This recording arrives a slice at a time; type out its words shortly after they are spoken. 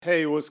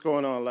Hey, what's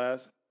going on,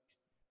 Laz?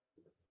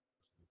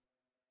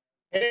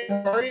 Hey,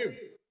 how are you?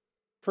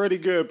 Pretty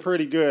good,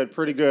 pretty good,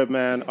 pretty good,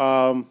 man.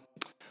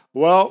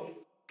 Well,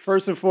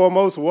 first and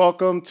foremost,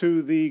 welcome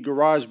to the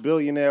Garage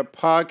Billionaire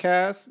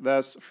podcast.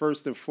 That's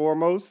first and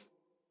foremost.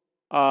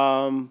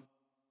 Um,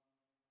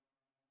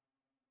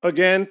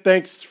 Again,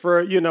 thanks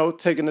for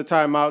taking the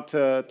time out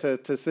to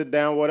sit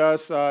down with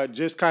us.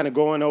 Just kind of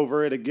going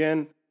over it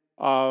again.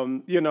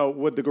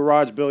 With the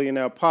Garage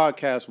Billionaire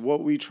podcast,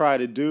 what we try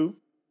to do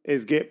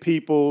is get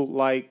people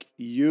like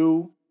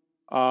you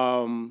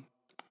um,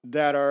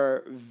 that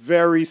are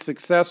very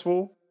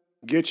successful,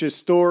 get your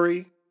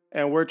story,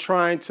 and we're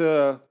trying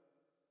to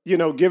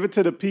give it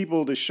to the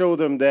people to show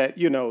them that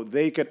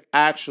they could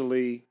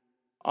actually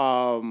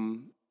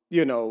um,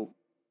 you know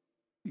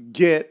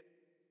get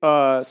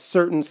a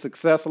certain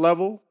success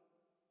level,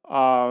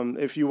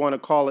 if you want to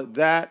call it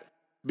that.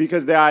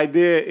 Because the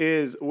idea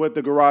is with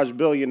the Garage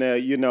Billionaire,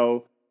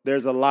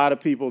 there's a lot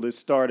of people that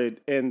started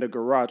in the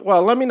garage.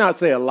 Well, let me not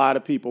say a lot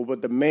of people,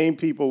 but the main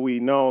people we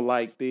know,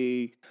 like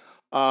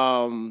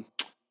um,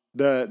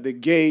 the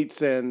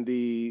Gates and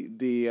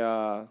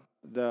the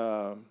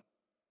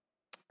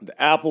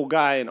Apple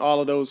guy and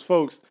all of those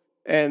folks,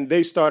 and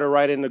they started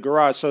right in the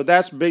garage. So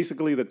that's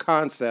basically the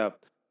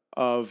concept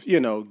of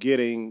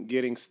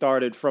getting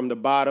started from the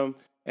bottom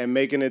and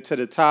making it to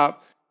the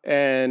top.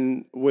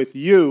 And with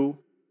you,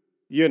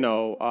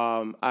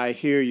 I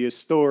hear your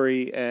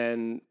story,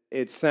 and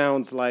it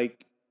sounds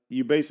like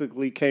you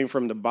basically came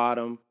from the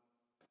bottom,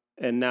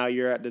 and now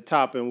you're at the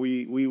top. And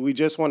we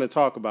just want to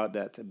talk about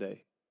that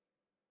today.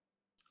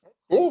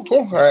 Cool,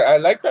 cool. I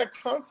like that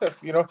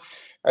concept.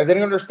 I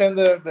didn't understand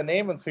the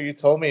name until you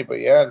told me, but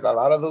yeah, a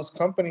lot of those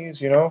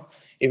companies,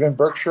 even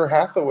Berkshire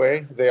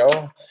Hathaway, they were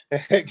all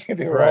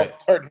Right.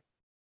 started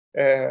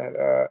at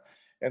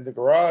in the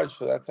garage.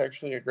 So that's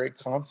actually a great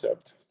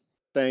concept.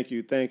 Thank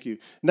you. Thank you.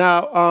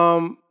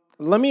 Now,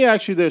 let me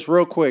ask you this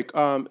real quick.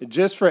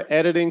 Just for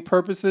editing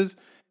purposes,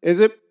 is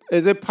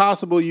it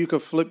possible you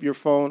could flip your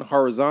phone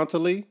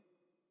horizontally?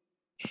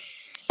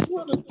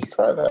 Let's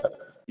try that.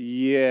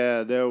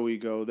 Yeah, there we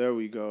go. There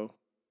we go.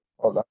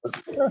 Hold on.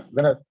 Yeah,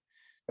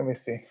 let me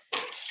see.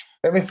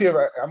 Let me see if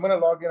I'm gonna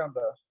log in on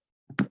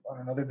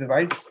another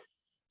device.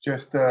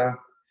 Just I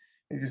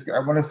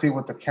want to see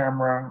what the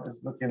camera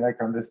is looking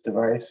like on this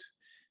device.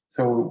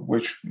 So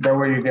which that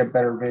way you get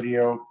better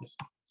video.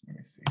 Let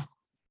me see.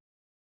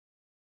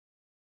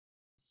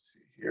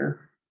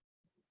 Here.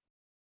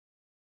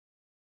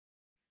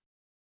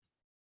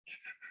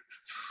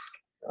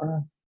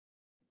 Uh,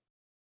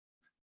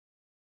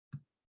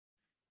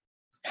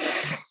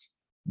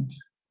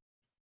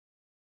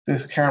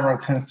 this camera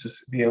tends to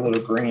be a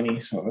little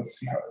grainy, so let's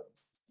see how.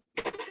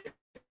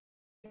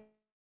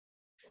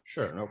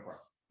 Sure, no problem.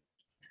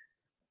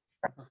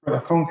 I prefer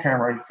the phone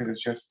camera because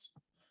it's just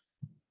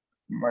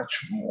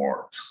much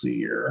more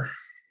clear.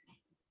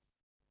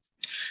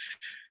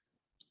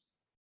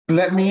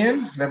 Let me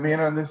in. Let me in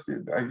on this.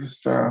 I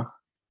just there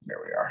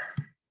we are.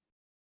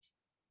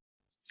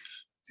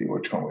 See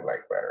which one we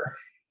like better.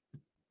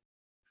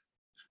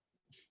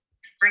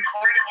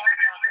 Recording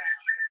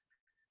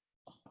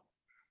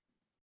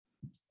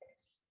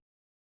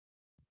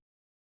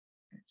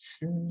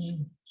in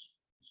progress.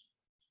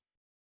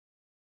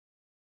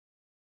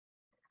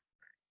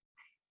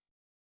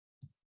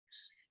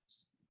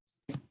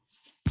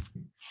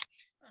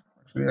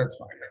 Actually, that's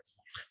fine.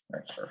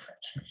 That's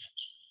perfect.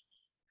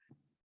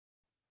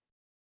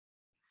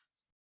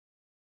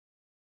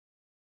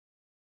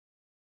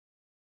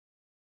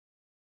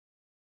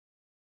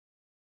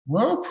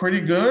 Well,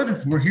 pretty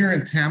good. We're here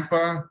in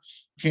Tampa.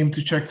 Came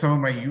to check some of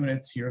my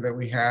units here that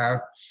we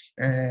have,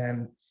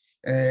 and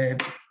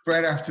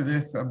right after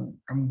this, I'm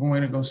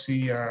going to go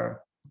see a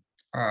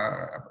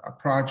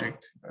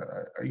project,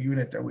 a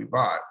unit that we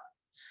bought,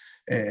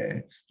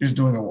 and just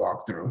doing a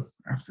walkthrough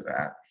after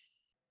that.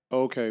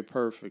 Okay,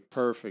 perfect,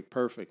 perfect,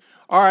 perfect.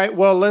 All right,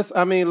 well, let's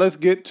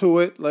get to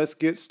it. Let's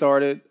get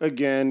started.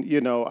 Again,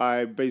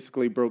 I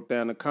basically broke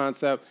down the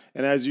concept,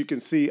 and as you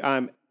can see,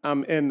 I'm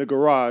in the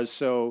garage,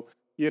 so,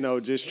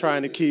 just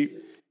trying to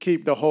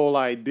keep the whole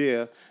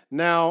idea.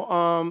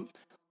 Now,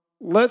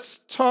 let's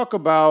talk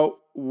about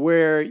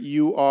where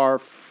you are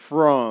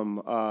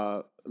from,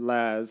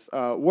 Laz.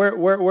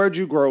 Where'd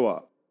you grow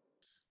up?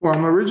 Well,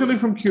 I'm originally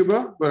from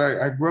Cuba, but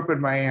I grew up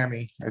in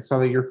Miami. I saw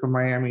that you're from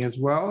Miami as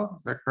well.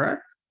 Is that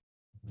correct?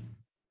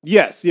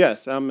 Yes,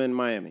 yes, I'm in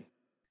Miami.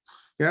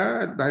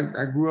 Yeah,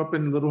 I grew up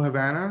in Little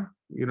Havana,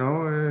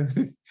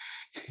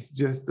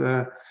 just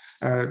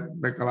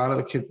like a lot of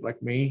the kids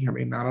like me. I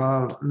mean, not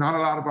a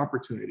lot of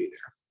opportunity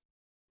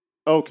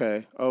there.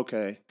 Okay,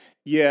 okay.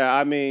 Yeah,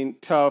 I mean,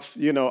 tough.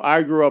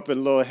 I grew up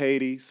in Little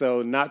Haiti,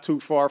 so not too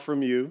far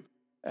from you.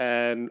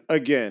 And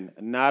again,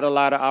 not a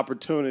lot of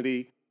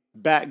opportunity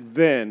back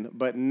then,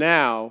 but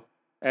now,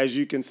 as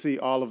you can see,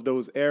 all of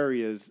those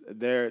areas,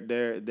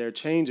 they're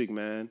changing,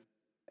 man.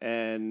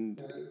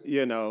 And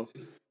you know,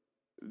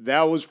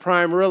 that was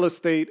prime real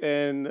estate,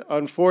 and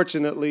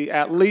unfortunately,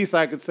 at least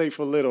I could say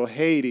for Little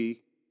Haiti,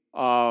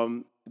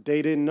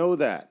 they didn't know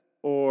that.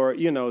 or,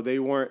 they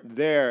weren't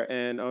there.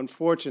 And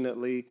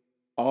unfortunately,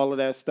 all of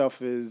that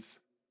stuff is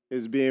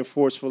being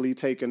forcefully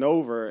taken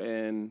over,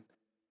 and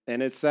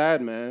it's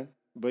sad, man.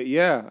 But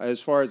yeah,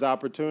 as far as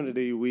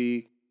opportunity,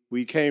 we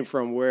came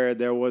from where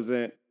there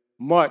wasn't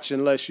much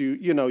unless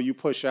you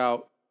push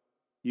out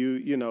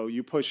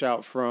you push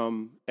out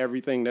from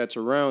everything that's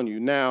around you.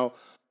 Now,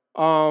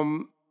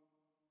 um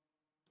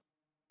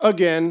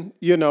again,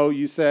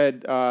 you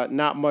said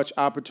not much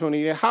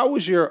opportunity. How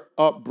was your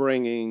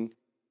upbringing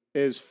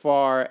as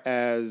far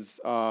as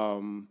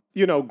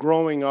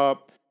growing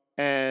up,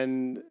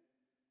 and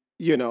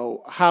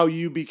how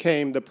you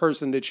became the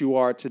person that you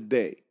are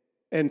today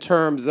in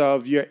terms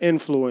of your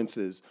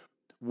influences?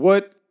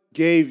 What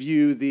gave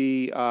you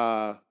the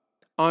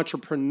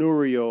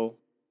entrepreneurial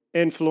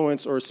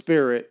influence or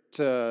spirit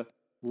to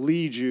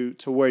lead you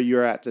to where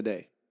you're at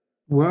today?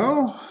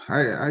 Well,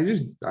 I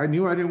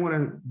knew I didn't want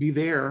to be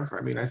there.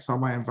 I mean, I saw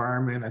my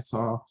environment. I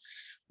saw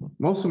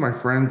most of my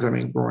friends. I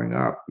mean, growing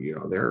up,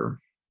 they're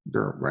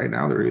right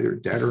now they're either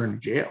dead or in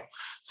jail.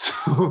 So,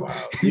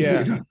 Wow. you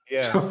Yeah. know,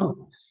 Yeah.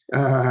 so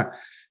uh,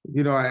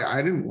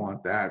 I didn't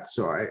want that.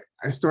 So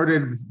I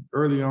started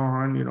early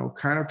on,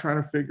 kind of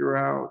trying to figure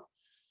out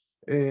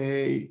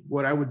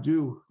what I would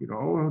do,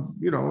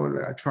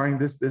 trying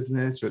this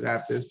business or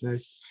that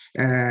business.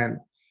 And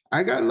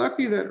I got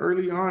lucky that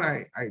early on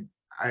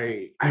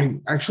I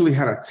actually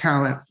had a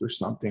talent for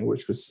something,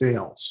 which was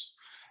sales.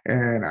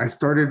 And I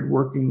started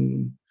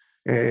working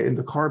in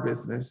the car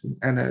business,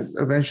 and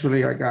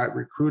eventually I got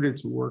recruited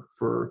to work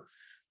for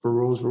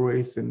Rolls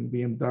Royce and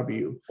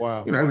BMW.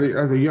 Wow.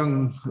 As a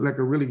young, like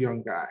a really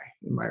young guy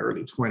in my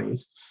early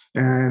 20s,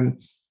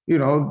 and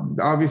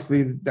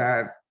obviously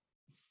that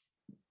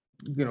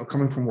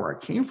coming from where I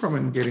came from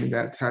and getting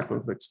that type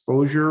of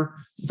exposure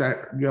that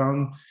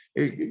young,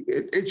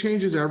 it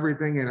changes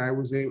everything. And I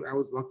was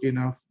lucky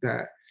enough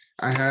that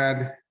I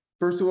had,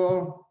 first of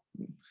all,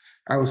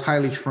 I was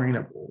highly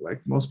trainable.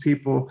 Like most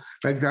people,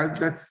 like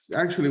that's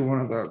actually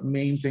one of the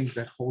main things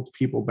that holds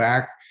people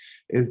back,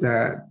 is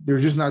that they're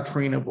just not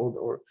trainable,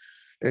 or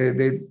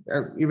they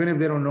even if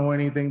they don't know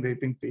anything, they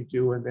think they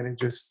do, and then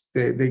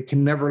they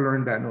can never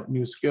learn that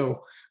new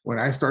skill. When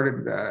I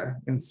started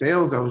in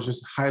sales, I was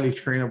just a highly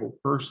trainable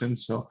person.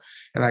 So,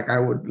 and like I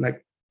would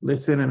like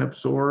listen and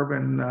absorb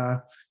and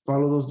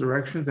follow those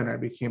directions, and I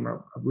became a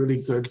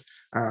really good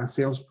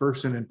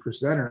salesperson and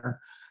presenter.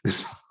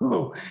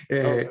 So,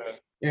 Okay.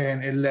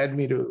 and it led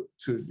me to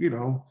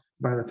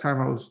by the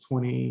time I was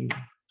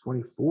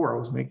 24, I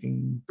was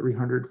making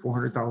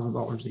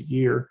 $300,000-$400,000 a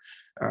year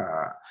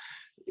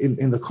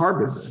in the car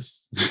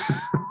business.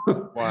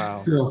 Wow.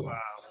 So,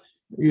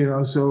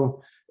 Wow.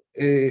 so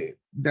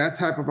that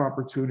type of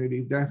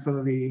opportunity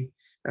definitely,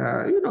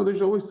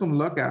 there's always some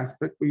luck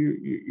aspect, but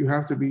you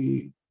have to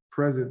be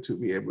present to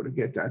be able to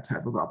get that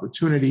type of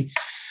opportunity.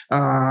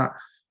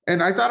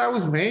 And I thought I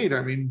was made.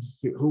 I mean,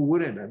 who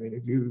wouldn't? I mean,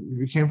 if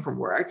you came from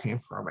where I came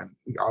from, and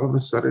all of a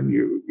sudden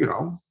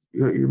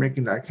you're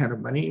making that kind of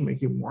money,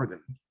 making more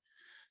than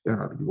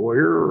a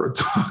lawyer or a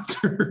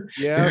doctor,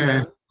 Yeah,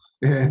 and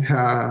man.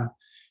 and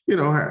you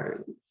know,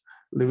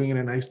 living in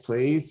a nice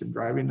place and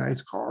driving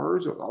nice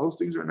cars. All those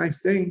things are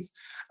nice things.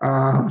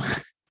 Um,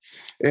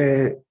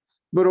 eh,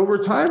 but over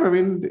time, I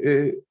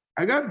mean,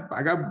 I got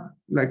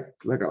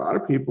like a lot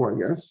of people, I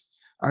guess.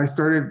 I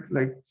started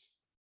like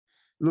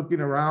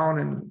looking around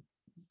and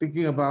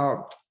thinking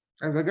about,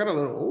 as I got a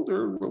little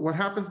older, what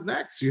happens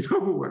next?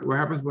 What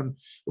happens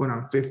when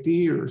I'm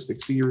 50 or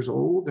 60 years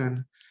old,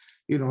 and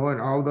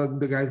and all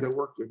the guys that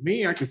worked with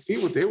me, I could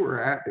see what they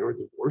were at. They were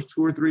divorced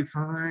 2 or 3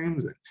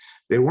 times, and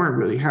they weren't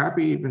really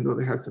happy, even though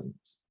they had some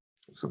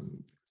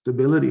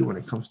stability when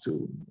it comes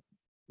to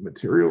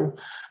material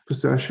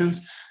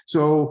possessions.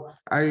 So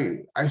I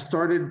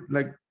started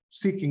like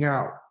seeking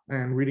out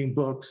and reading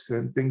books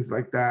and things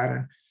like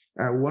that.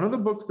 And one of the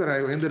books that I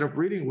ended up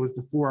reading was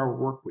The 4 Hour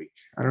Work Week.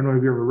 I don't know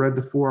if you ever read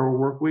The 4 Hour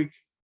Work Week.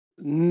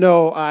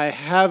 No, I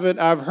haven't.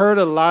 I've heard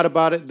a lot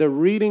about it. The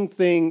reading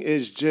thing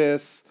is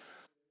just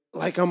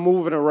like I'm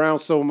moving around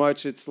so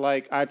much. It's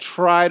like I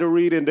try to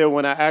read, and then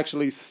when I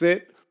actually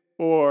sit,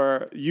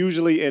 or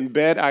usually in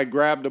bed, I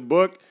grab the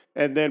book,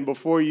 and then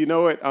before you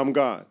know it, I'm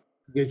gone.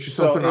 Get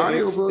yourself So an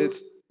audiobook,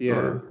 it's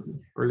yeah.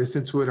 or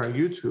listen to it on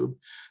YouTube.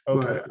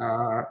 Okay.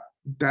 But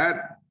that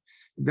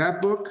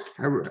that book,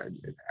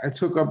 I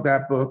took up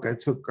that book. I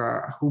took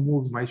Who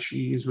Moves My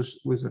Cheese, which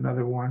was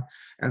another one,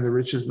 and The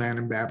Richest Man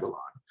in Babylon.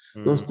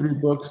 Those Mm. 3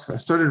 books, I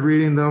started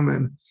reading them,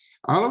 and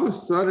all of a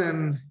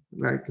sudden,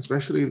 like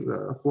especially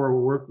the 4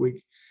 Hour Work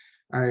Week,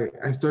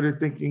 I started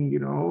thinking,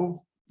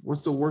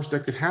 what's the worst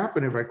that could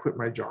happen if I quit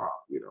my job,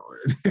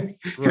 Right.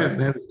 and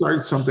then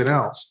start something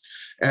else.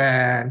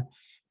 And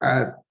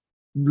uh,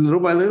 little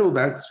by little,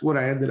 that's what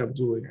I ended up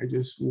doing.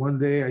 One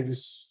day I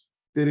just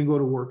didn't go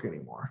to work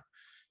anymore,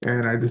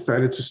 and I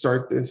decided to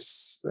start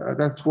this.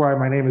 That's why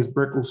my name is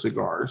Brickle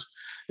Cigars.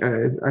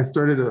 I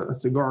started a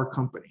cigar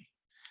company,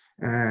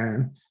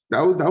 and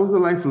that was a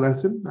life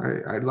lesson.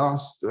 I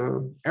lost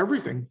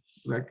everything,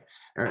 like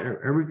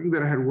everything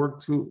that I had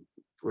worked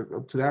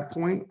up to that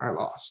point, I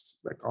lost.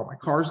 Like all my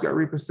cars got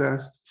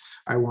repossessed.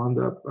 I wound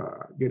up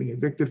getting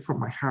evicted from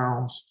my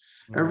house.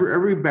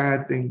 Every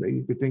bad thing that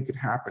you could think could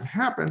happen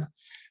happened.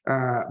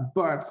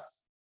 But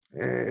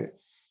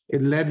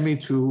it led me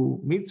to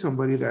meet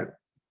somebody that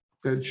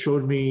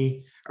showed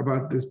me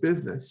about this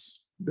business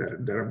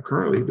that I'm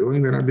currently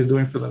doing, that I've been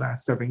doing for the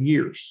last 7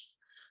 years.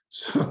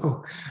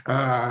 So,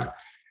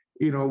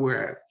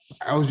 where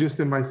I was just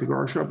in my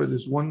cigar shop, and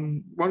this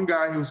one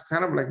guy who was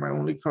kind of like my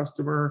only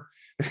customer,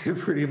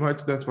 pretty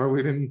much. That's why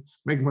we didn't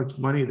make much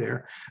money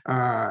there.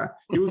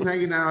 He was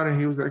hanging out, and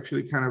he was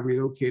actually kind of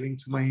relocating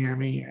to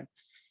Miami, and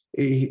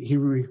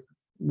we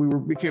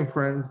became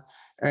friends,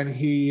 and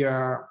he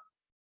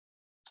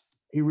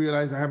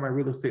realized I had my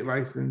real estate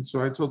license.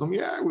 So I told him,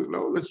 yeah,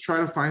 let's try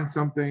to find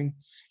something.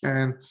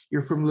 And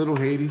you're from Little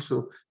Haiti.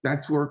 So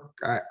that's where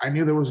I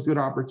knew there was good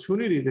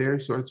opportunity there.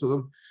 So I told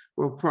him,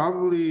 well,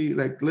 probably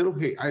like Little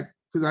Haiti,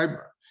 because I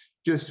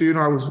just so you know,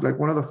 I was like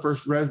one of the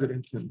first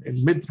residents in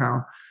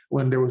Midtown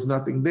when there was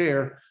nothing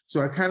there.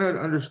 So I kind of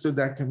understood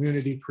that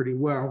community pretty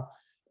well.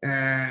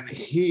 And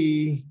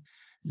he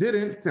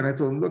didn't. And I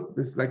told him, look,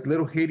 this like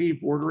Little Haiti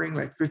bordering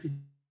like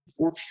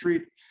 54th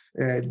Street.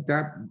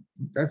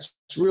 That's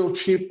real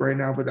cheap right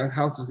now, but that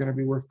house is going to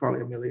be worth probably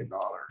 $1 million.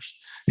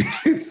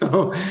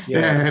 So,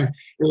 yeah.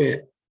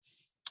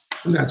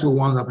 And that's what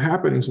wound up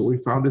happening. So we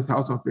found this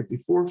house on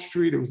 54th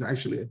Street. It was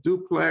actually a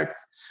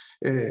duplex,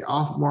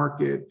 off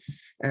market,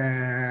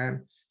 and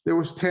there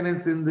was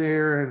tenants in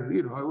there. And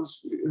it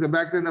was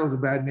back then that was a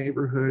bad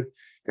neighborhood.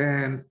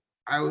 And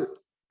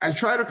I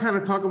tried to kind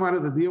of talk him out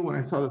of the deal when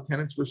I saw the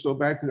tenants were so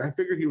bad, because I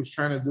figured he was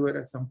trying to do it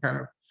as some kind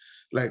of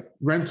like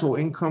rental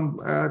income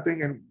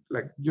thing, and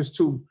like just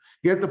to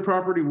get the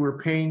property, we're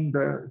paying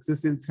the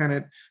existing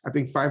tenant, I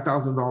think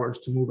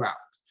 $5,000 to move out,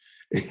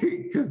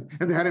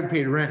 and they hadn't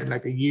paid rent in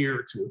like a year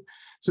or two.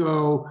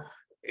 So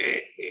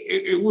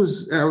it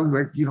was, I was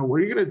like, what are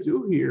you gonna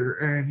do here?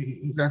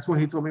 And that's when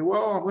he told me,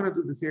 well, I'm gonna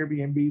do this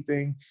Airbnb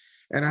thing,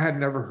 and I had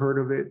never heard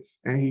of it.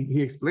 And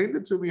he explained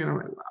it to me, and I'm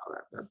like,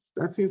 wow,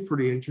 that seems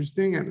pretty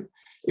interesting. And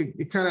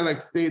it kind of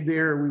like stayed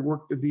there. We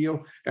worked the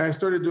deal, and I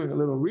started doing a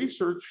little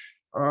research.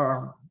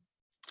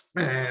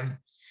 And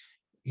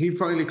he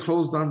finally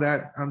closed on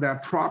that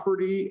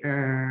property,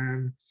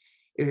 and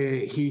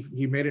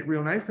he made it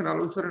real nice. And all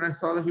of a sudden, I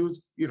saw that he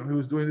was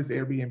doing this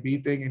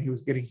Airbnb thing, and he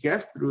was getting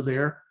guests through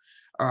there.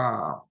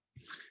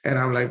 And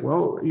I'm like,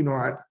 well,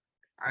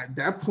 at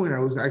that point,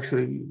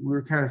 we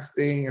were kind of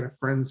staying at a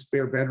friend's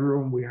spare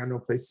bedroom. We had no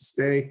place to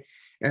stay.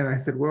 And I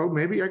said, well,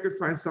 maybe I could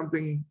find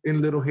something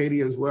in Little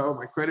Haiti as well.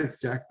 My credit's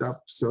jacked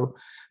up, so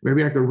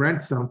maybe I could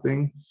rent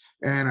something.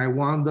 And I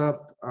wound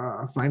up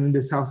finding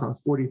this house on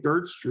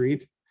 43rd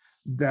Street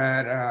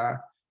that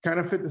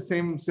kind of fit the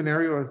same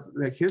scenario as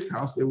like his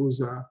house. It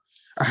was a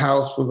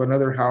house with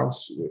another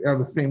house on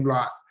the same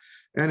lot.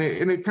 And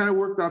it kind of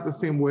worked out the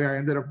same way. I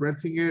ended up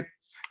renting it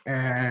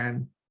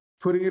and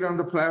putting it on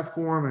the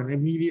platform, and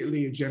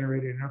immediately it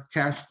generated enough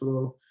cash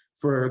flow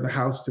for the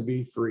house to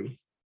be free,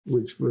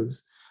 which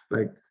was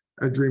like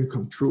a dream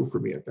come true for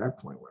me at that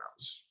point when I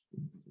was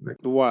like,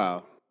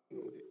 wow.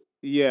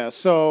 Yeah.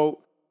 So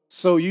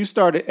you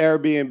started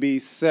Airbnb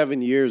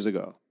 7 years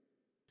ago.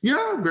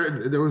 Yeah,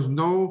 there was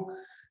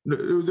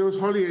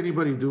hardly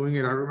anybody doing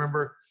it. I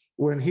remember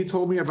when he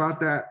told me about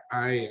that,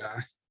 I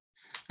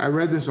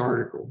read this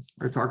article.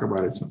 I talk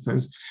about it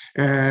sometimes,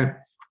 and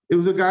it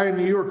was a guy in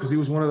New York, because he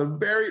was one of the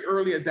very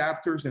early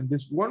adapters, and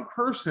this one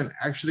person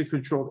actually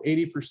controlled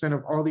 80%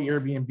 of all the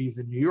Airbnbs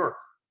in New York.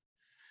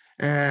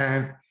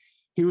 And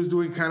he was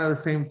doing kind of the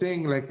same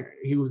thing. Like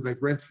he was like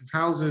renting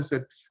houses,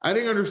 and I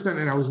didn't understand.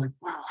 And I was like,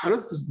 wow, how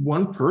does this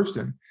one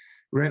person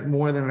rent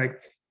more than like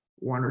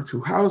one or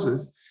two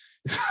houses?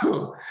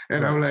 So,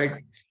 and I'm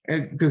like,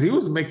 and because he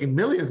was making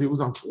millions, he was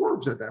on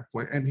Forbes at that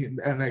point, and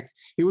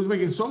he was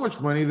making so much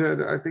money that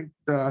I think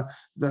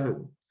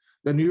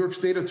the New York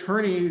State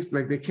attorneys,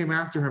 like, they came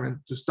after him and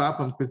to stop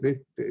him, because they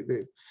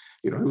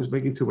he was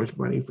making too much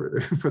money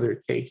for their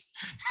taste.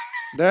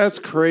 That's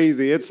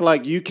crazy. It's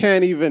like you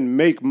can't even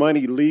make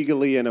money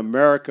legally in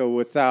America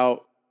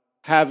without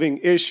having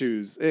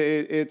issues.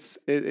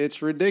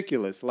 It's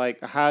ridiculous.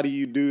 Like, how do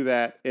you do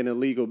that in a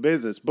legal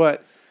business?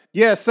 But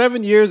yeah,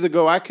 7 years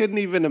ago, I couldn't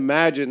even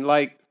imagine.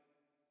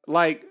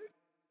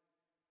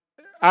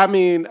 I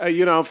mean,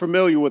 I'm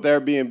familiar with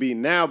Airbnb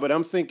now, but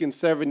I'm thinking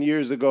 7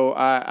 years ago,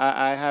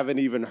 I haven't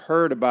even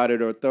heard about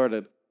it or thought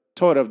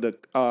of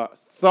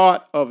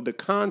the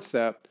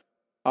concept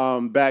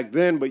back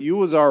then. But you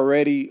was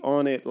already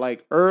on it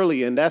like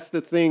early, and that's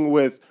the thing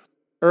with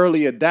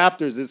early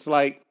adapters. It's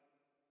like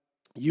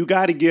you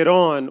got to get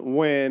on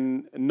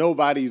when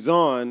nobody's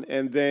on,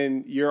 and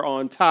then you're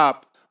on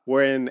top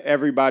when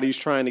everybody's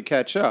trying to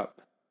catch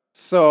up.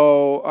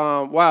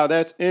 So, wow,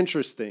 that's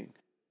interesting.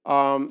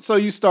 So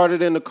you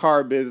started in the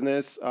car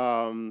business,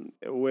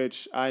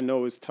 which I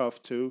know is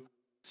tough too.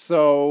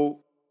 So,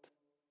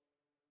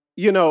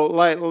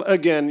 like,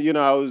 again,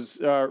 I was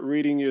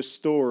reading your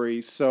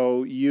story.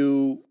 So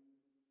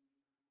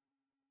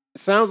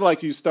sounds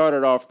like you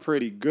started off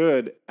pretty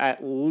good,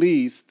 at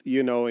least,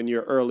 in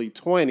your early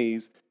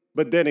 20s.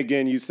 But then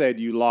again, you said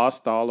you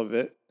lost all of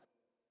it.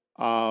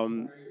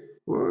 Um,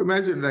 Well,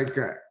 imagine like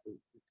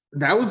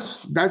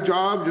that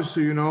job. Just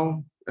so you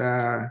know,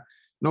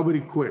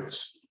 nobody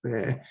quits.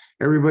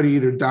 Everybody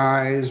either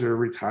dies or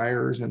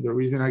retires, and the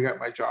reason I got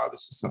my job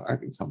is I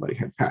think somebody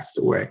had passed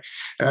away.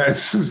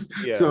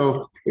 yeah.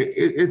 So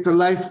it's a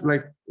life,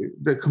 like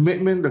the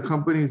commitment the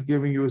company is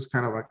giving you is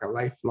kind of like a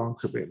lifelong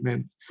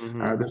commitment. Hmm.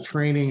 The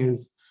training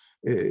is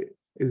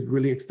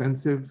really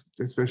extensive,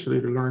 especially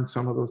to learn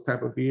some of those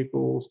type of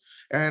vehicles,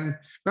 and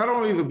not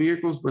only the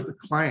vehicles but the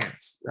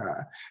clients.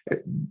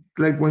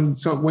 Like when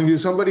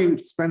somebody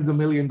spends $1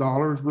 million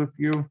with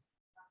you,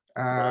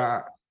 Right.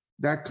 uh,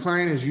 that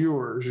client is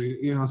yours.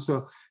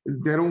 So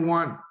they don't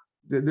want.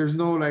 There's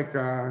no like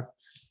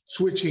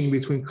switching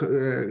between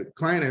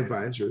client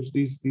advisors.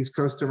 These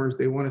customers,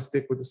 they want to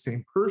stick with the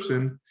same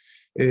person.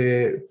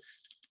 Uh,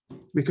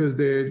 because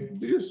they're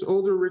just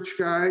older rich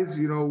guys.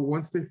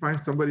 Once they find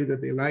somebody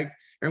that they like,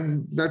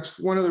 and that's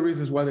one of the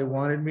reasons why they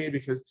wanted me,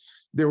 because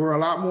there were a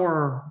lot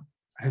more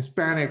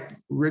Hispanic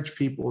rich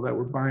people that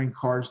were buying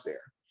cars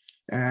there,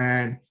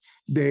 and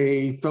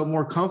they felt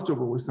more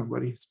comfortable with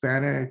somebody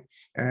Hispanic.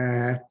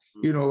 And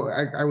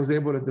I was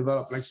able to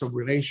develop like some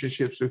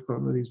relationships with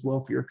some of these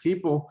wealthier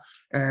people,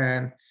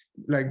 and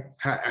like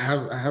I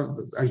have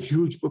a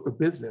huge book of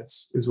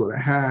business is what I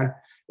had,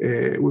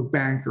 with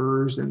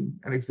bankers and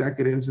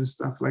executives and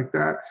stuff like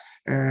that.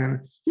 And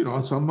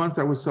some months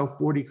I would sell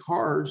 40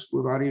 cars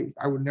without even,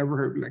 I would never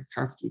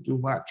have to do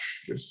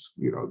much. Just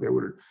they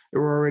were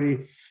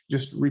already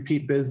just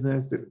repeat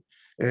business.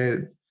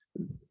 And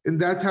in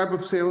that type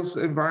of sales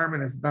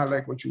environment, it's not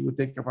like what you would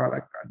think about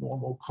like a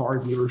normal car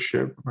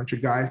dealership, a bunch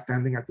of guys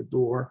standing at the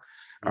door.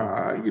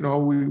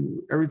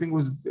 Everything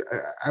was,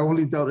 I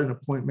only dealt in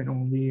appointment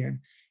only,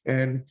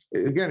 and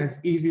again,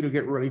 it's easy to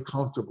get really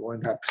comfortable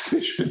in that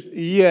position.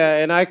 Yeah,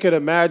 and I could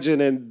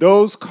imagine, and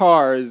those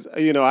cars,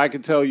 I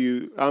could tell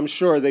you, I'm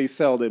sure they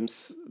sell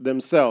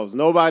themselves.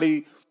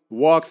 Nobody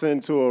walks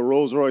into a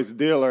Rolls Royce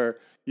dealer,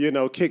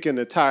 kicking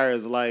the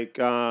tires like,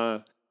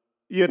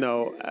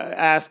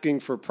 asking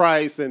for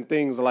price and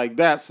things like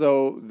that.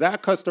 So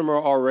that customer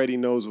already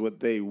knows what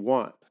they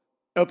want.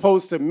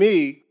 Opposed to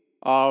me,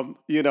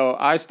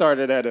 I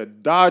started at a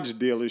Dodge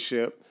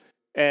dealership,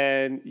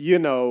 and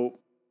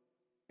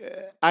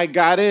I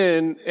got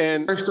in,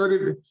 and I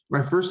started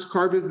my first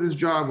car business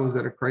job was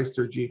at a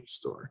Chrysler Jeep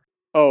store.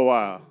 oh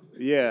wow.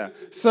 Yeah.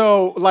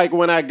 So like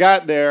when I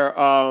got there,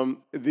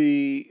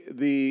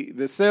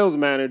 the sales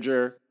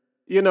manager,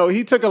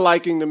 he took a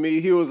liking to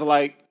me. He was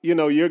like,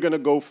 you're gonna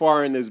go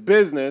far in this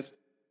business,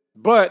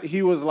 but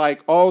he was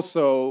like,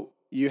 also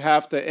you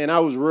have to. And I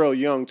was real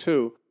young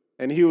too,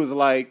 and he was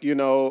like,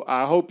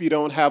 I hope you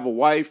don't have a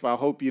wife. I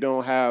hope you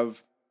don't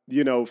have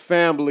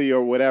family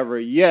or whatever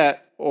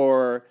yet,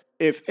 or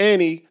if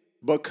any,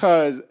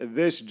 because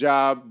this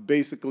job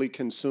basically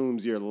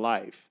consumes your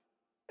life.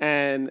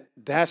 And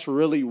that's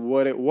really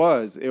what it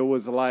was. It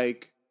was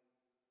like,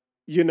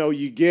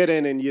 you get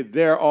in and you're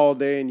there all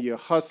day and you're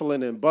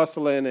hustling and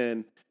bustling,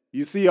 and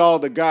you see all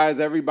the guys,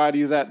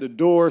 everybody's at the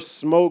door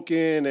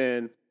smoking,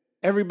 and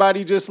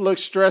everybody just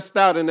looks stressed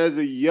out. And as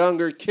a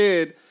younger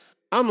kid,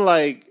 I'm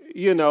like,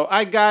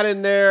 I got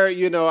in there,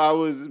 I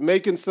was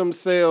making some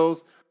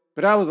sales,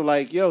 but I was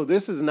like, yo,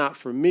 this is not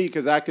for me,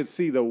 because I could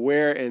see the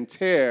wear and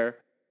tear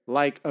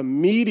like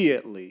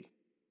immediately.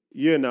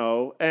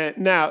 And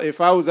now if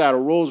I was at a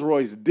Rolls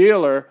Royce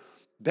dealer,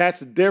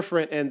 that's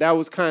different, and that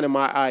was kind of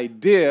my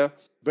idea,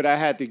 but I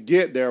had to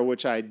get there,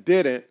 which I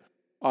didn't,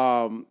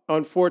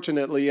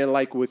 unfortunately. And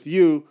like with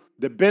you,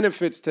 the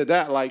benefits to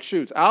that, like,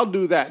 shoots, I'll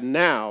do that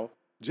now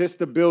just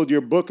to build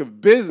your book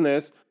of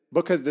business,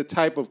 because the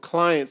type of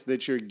clients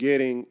that you're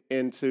getting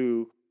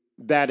into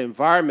that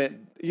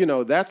environment,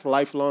 that's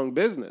lifelong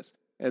business,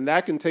 and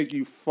that can take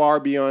you far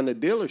beyond the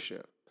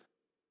dealership.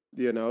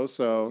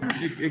 So.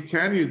 It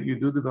can, you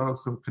do develop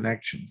some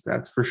connections,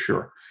 that's for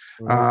sure.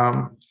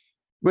 Mhm.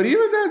 But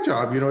even that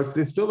job,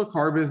 it's still the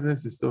car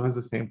business. It still has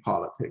the same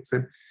politics,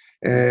 and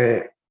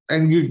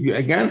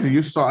again,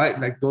 you saw it,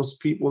 like those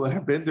people that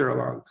have been there a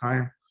long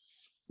time.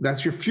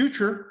 That's your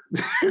future.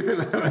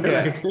 Yeah.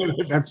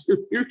 Like, that's your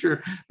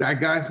future. That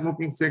guy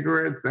smoking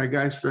cigarettes, that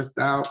guy stressed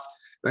out,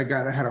 that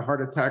guy that had a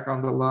heart attack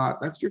on the lot.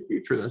 That's your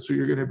future. That's who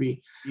you're going to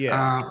be.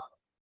 Yeah. Uh,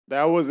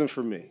 That wasn't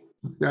for me.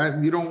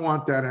 that you don't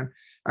want that. And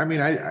I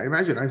mean, I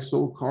imagine I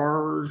sold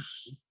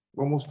cars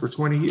almost for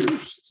 20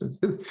 years.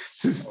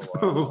 Oh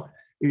So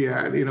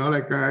yeah,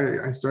 like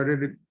I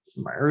started in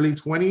my early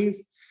 20s.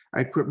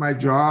 I quit my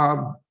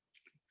job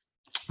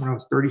when I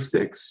was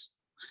 36.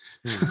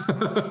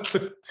 wow.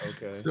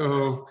 Okay.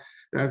 So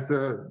that's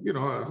a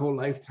whole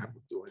lifetime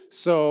of doing it.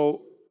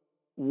 So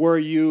were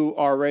you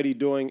already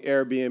doing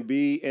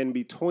Airbnb in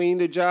between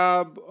the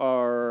job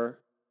or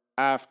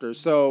after?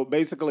 So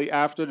basically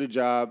after the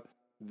job,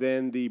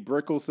 then the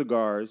Brickle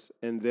cigars,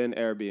 and then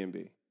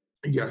Airbnb.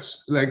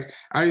 Yes, like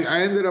I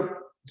ended up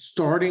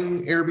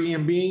starting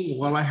Airbnb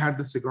while I had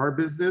the cigar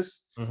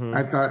business. Mm-hmm.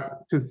 I thought,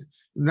 because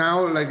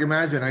now, like,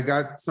 imagine I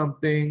got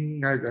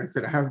something, I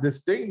said, I have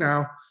this thing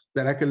now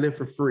that I could live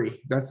for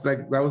free. That's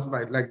like, that was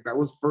my, like, that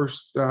was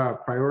first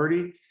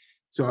priority.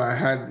 So I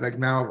had like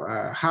now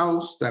a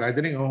house that I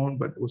didn't own,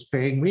 but was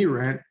paying me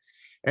rent.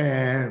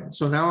 And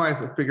so now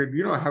I figured,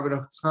 I have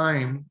enough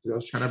time.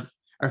 'Cause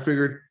I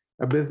figured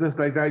a business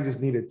like that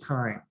just needed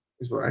time,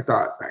 is what I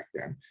thought back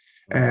then.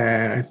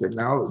 And I said,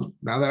 now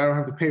that I don't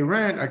have to pay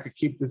rent, I could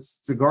keep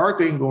this cigar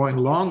thing going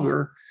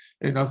longer,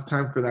 enough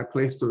time for that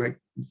place to like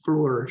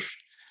flourish,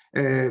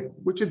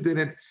 which it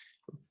didn't,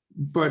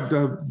 but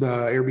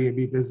the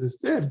Airbnb business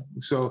did.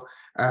 So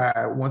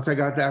once I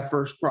got that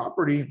first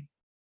property,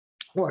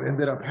 what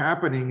ended up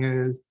happening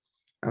is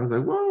I was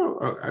like,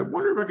 well, I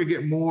wonder if I could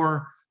get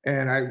more.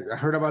 And I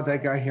heard about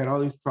that guy. He had all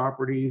these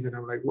properties, and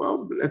I'm like,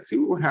 well, let's see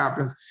what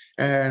happens.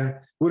 And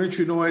wouldn't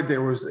you know it,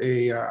 there was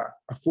a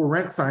for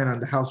rent sign on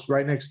the house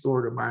right next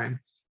door to mine.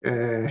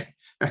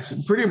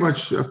 That's pretty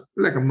much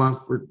like a month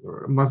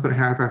or a month and a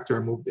half after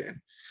I moved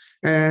in.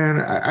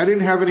 And I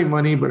didn't have any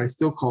money, but I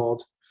still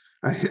called.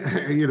 That's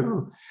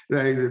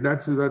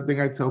the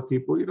thing I tell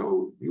people.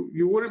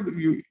 You wouldn't,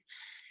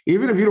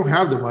 even if you don't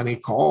have the money,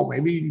 call.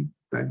 Maybe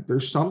that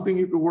there's something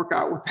you could work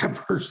out with that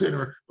person,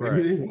 or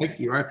maybe they like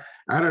you.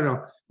 I don't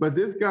know. But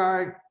this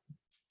guy,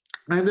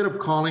 I ended up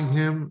calling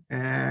him,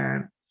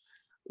 and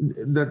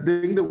the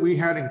thing that we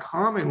had in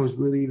common was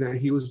really that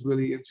he was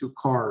really into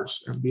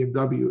cars and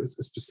BMW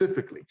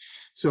specifically.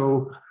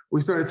 So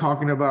we started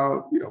talking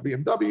about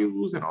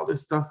BMWs and all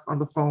this stuff on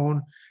the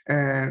phone,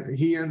 and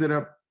he ended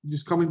up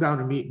just coming down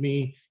to meet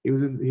me. He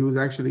was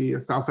actually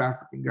a South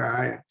African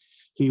guy.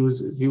 He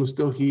was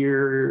still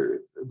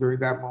here during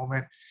that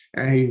moment,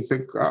 and he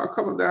said,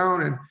 coming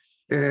down,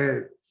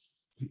 and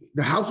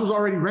the house was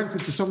already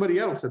rented to somebody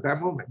else at that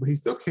moment, but he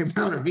still came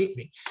down to meet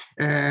me.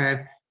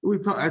 And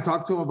I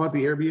talked to him about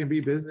the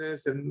Airbnb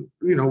business and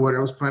what I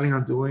was planning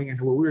on doing and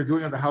what we were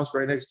doing on the house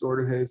right next door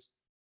to his.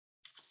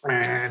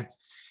 And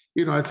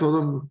I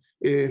told him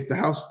if the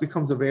house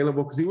becomes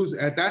available, because he was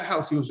at that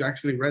house, he was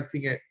actually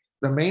renting it,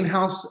 the main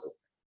house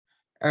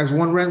as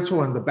one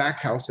rental and the back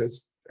house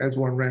as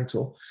one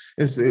rental.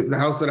 The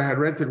house that I had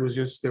rented was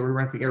just, they were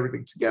renting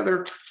everything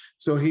together.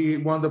 So he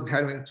wound up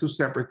having two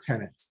separate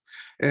tenants.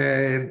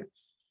 And,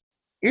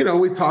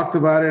 we talked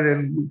about it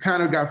and we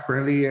kind of got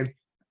friendly. And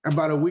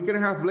about a week and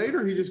a half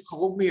later, he just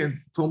called me and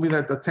told me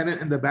that the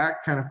tenant in the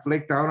back kind of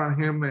flaked out on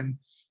him. And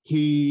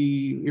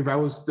if I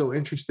was still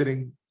interested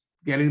in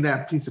getting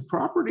that piece of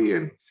property.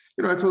 And,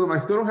 I told him I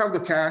still don't have the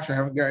cash. I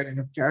haven't got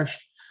enough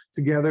cash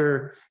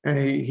together. And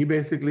he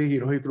basically, he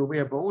threw me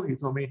a bone. He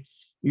told me,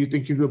 you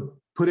think you could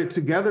put it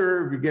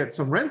together if you get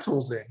some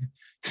rentals in,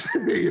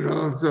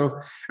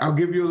 so I'll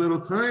give you a little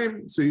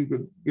time so you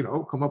could,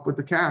 come up with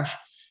the cash.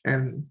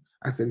 And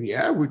I said,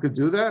 yeah, we could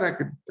do that. I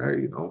could,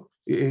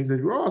 he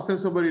said, well, I'll send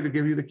somebody to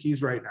give you the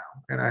keys right now.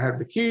 And I had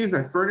the keys,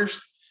 I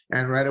furnished,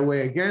 and right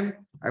away, again,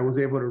 I was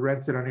able to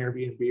rent it on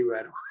Airbnb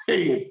right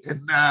away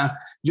and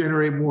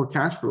generate more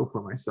cash flow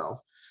for myself.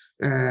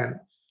 And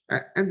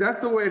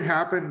that's the way it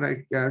happened.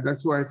 Like,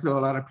 that's why I tell a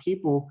lot of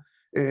people,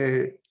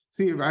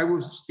 see, if I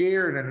was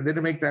scared and I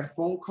didn't make that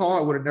phone call,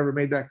 I would have never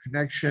made that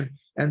connection.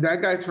 And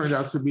that guy turned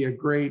out to be a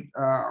great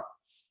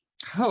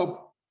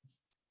help,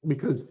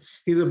 because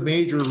he's a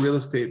major real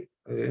estate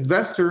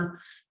investor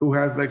who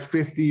has like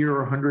 50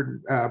 or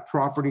 100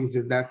 properties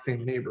in that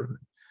same neighborhood.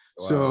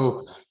 Wow.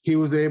 So he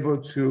was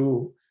able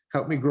to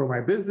help me grow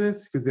my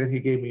business, because then he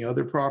gave me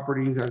other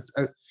properties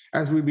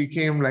as we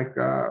became like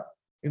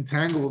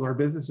entangled. Our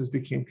businesses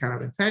became kind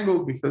of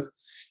entangled because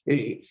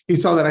he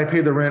saw that I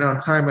paid the rent on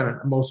time and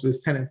most of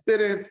his tenants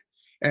didn't.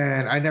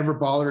 And I never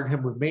bothered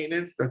him with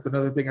maintenance. That's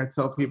another thing I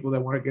tell people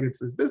that want to get into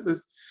this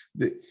business.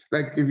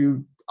 Like, if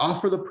you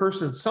offer the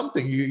person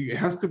something, it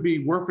has to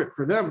be worth it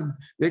for them.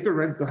 They could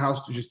rent the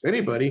house to just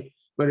anybody.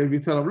 But if you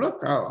tell them,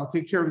 look, I'll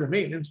take care of the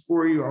maintenance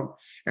for you.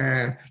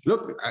 And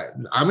look,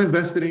 I'm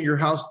invested in your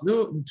house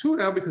too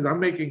now because I'm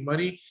making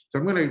money. So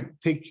I'm going to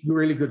take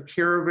really good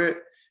care of it.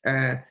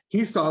 And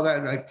he saw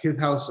that, like, his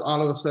house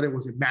all of a sudden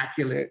was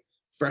immaculate,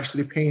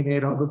 freshly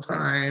painted all the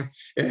time,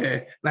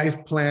 nice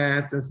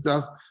plants and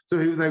stuff. So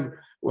he was like,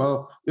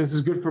 well, this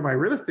is good for my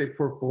real estate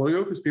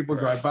portfolio because people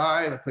drive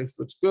by and the place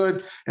looks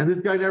good. And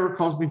this guy never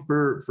calls me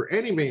for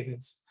any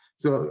maintenance.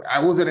 So I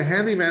wasn't a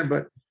handyman,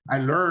 but I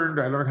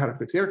learned how to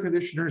fix air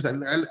conditioners.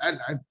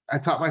 I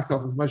taught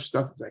myself as much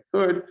stuff as I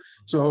could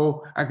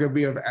so I could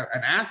be an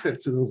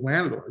asset to those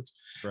landlords.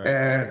 Right.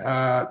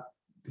 And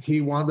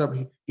he wound up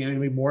giving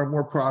me more and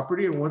more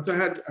property. And once I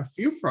had a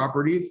few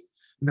properties,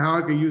 now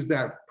I could use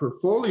that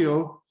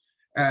portfolio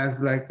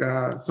as like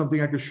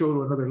something I could show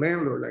to another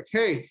landlord. Like,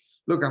 hey,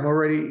 look, I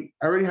already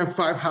have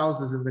 5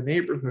 houses in the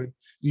neighborhood.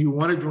 Do you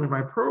want to join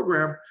my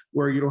program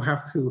where you don't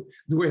have to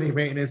do any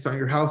maintenance on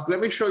your house? Let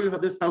me show you how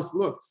this house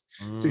looks.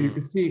 So you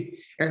can see.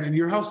 And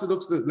your house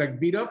looks like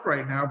beat up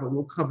right now, but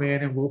we'll come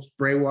in and we'll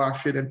spray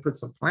wash it and put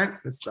some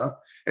plants and stuff.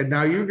 And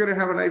now you're going to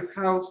have a nice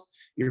house.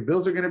 Your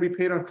bills are going to be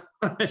paid on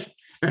time.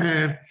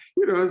 And,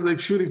 it's like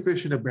shooting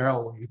fish in a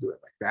barrel when you do it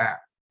like that.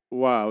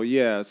 Wow,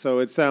 yeah. So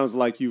it sounds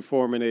like you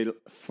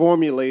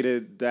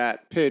formulated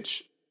that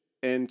pitch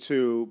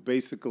into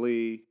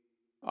basically,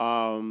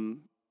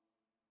 um,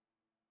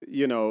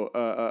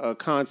 a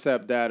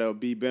concept that'll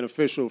be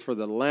beneficial for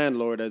the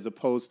landlord as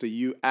opposed to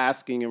you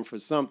asking him for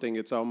something.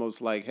 It's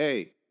almost like,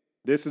 hey,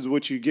 this is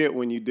what you get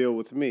when you deal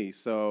with me.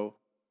 So,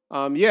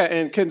 yeah,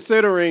 and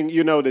considering,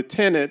 the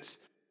tenants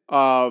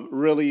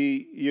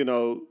really,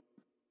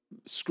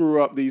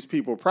 screw up these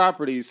people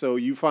property, so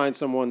you find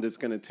someone that's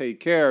going to take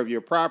care of your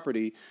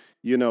property,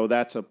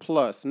 that's a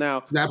plus.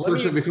 Now, That let me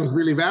person becomes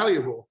really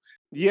valuable.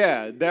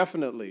 yeah,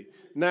 definitely.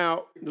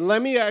 Now,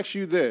 let me ask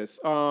you this.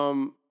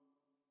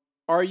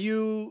 Are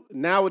you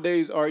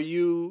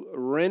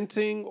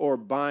renting or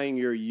buying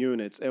your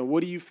units? And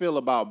what do you feel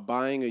about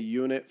buying a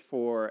unit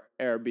for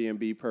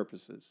Airbnb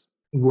purposes?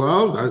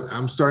 Well,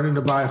 I'm starting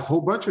to buy a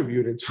whole bunch of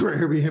units for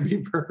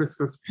Airbnb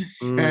purposes,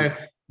 Mm. and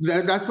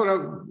that's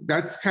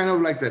kind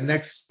of like the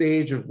next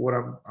stage of what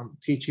I'm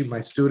teaching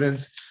my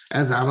students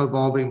as I'm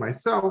evolving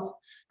myself,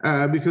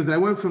 because I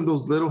went from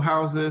those little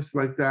houses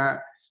like that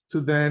to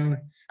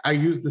then I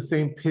use the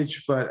same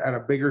pitch but at a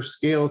bigger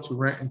scale to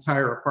rent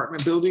entire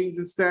apartment buildings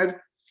instead,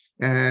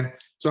 and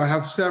so I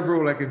have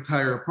several like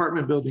entire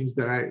apartment buildings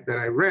that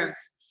I rent,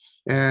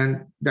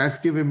 and that's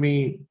given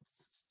me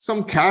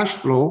some cash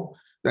flow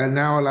that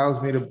now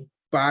allows me to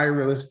buy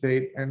real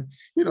estate. And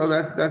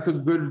that's a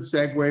good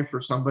segue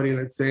for somebody.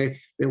 Let's say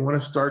they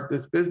want to start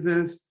this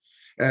business,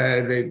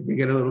 they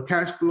get a little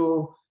cash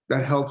flow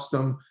that helps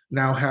them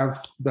now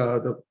have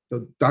the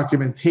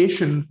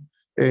documentation.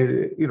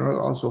 It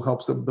also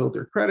helps them build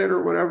their credit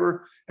or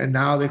whatever, and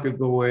now they could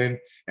go in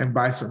and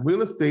buy some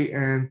real estate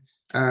and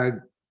uh,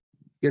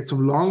 get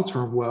some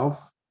long-term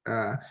wealth.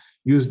 Uh,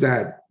 Use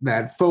that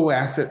faux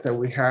asset that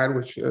we had,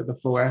 which the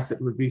faux asset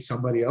would be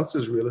somebody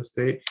else's real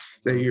estate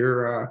that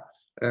you're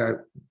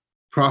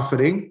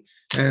profiting,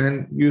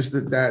 and use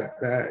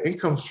that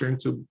income stream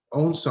to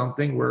own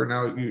something where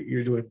now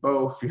you're doing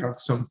both. You have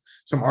some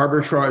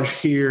arbitrage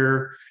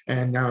here,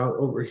 and now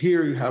over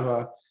here you have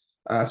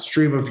a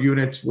stream of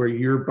units where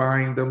you're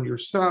buying them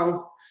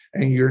yourself,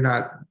 and you're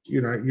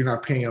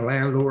not paying a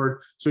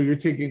landlord, so you're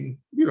taking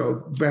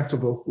best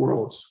of both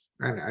worlds.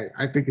 And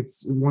I think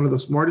it's one of the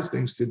smartest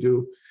things to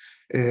do.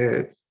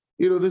 uh,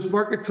 this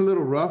market's a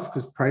little rough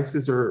because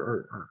prices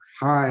are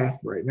high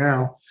right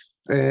now,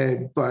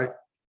 but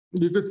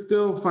you could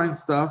still find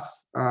stuff.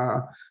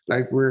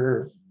 Like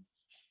we're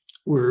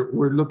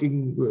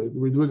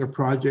doing a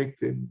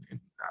project in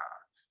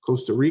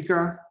Costa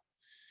Rica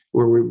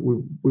where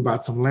we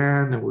bought some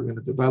land and we're going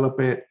to develop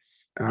it.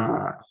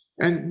 Uh,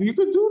 and you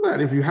could do that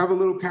if you have a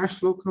little cash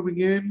flow coming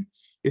in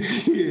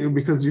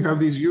because you have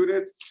these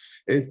units.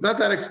 It's not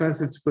that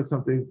expensive to put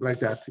something like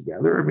that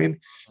together. I mean,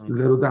 a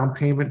little down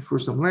payment for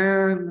some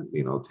land,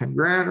 10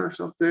 grand or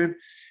something.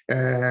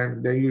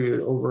 And then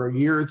you, over a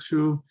year or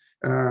two,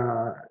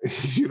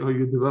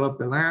 you develop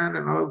the land,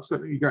 and all of a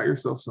sudden you got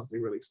yourself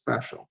something really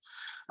special.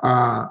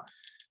 Uh,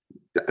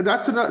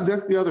 that's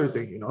the other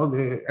thing.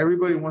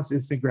 Everybody wants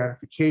instant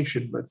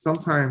gratification, but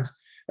sometimes,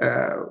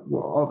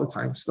 well, all the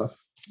time stuff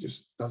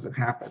just doesn't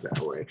happen that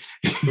way.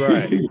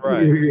 Right,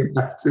 right. You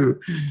have to.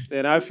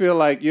 And I feel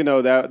like,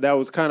 that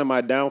was kind of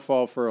my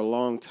downfall for a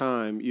long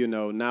time,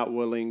 not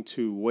willing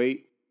to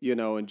wait,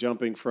 and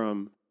jumping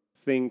from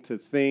thing to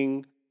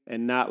thing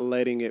and not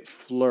letting it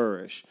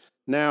flourish.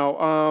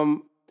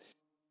 Now,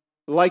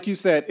 like you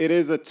said, it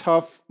is a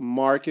tough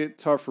market,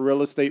 tough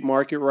real estate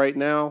market right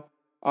now.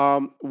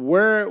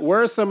 Where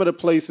are some of the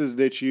places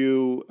that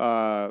you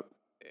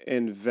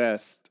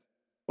invest,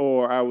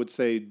 or I would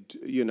say,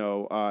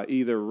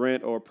 either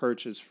rent or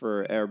purchase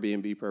for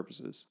Airbnb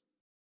purposes?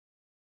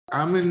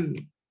 I'm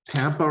in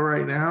Tampa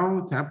right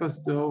now. Tampa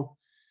still,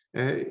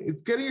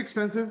 it's getting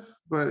expensive,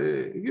 but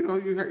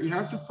you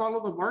have to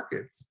follow the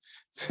markets.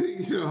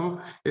 So,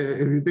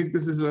 if you think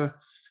this is a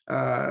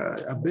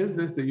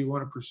business that you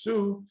want to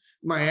pursue,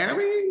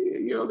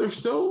 Miami, there's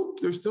still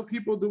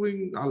people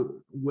doing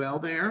well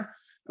there.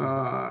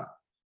 Uh,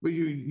 but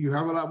you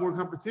have a lot more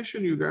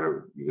competition. You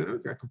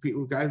gotta compete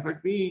with guys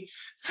like me.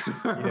 So,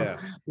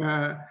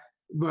 Yeah.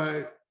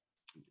 but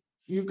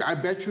I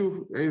bet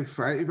you if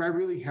I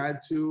really had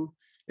to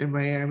in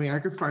Miami, I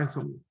could find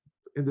some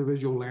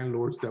individual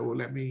landlords that will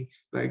let me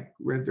like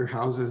rent their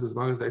houses as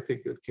long as I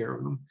take good care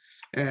of them.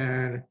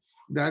 And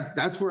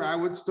that's where I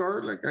would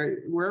start. Like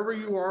wherever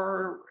you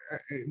are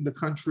in the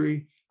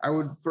country, I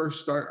would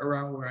first start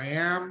around where I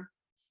am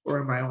or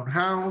in my own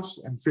house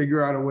and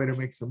figure out a way to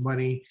make some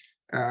money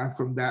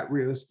from that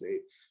real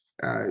estate.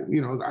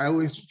 I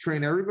always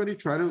train everybody,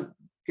 try to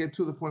get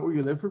to the point where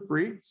you live for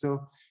free.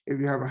 So if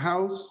you have a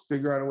house,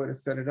 figure out a way to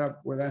set it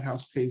up where that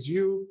house pays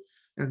you,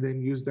 and then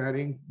use that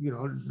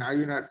now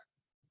you're not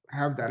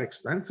have that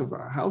expense of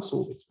a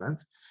household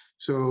expense.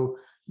 So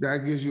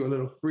that gives you a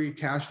little free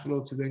cash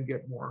flow to then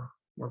get more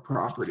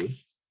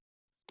property.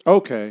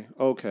 Okay,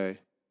 okay.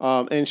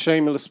 And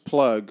shameless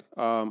plug.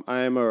 I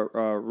am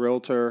a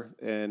realtor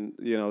in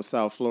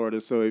South Florida.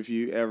 So if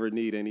you ever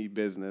need any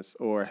business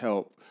or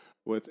help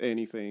with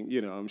anything.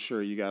 I'm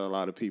sure you got a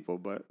lot of people,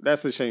 but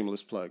that's a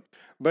shameless plug.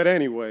 But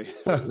anyway,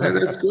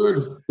 That's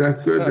good. That's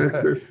good.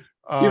 That's good.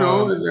 um,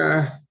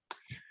 And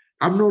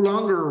I'm no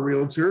longer a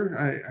realtor.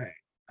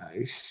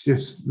 I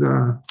just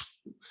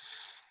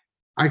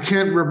I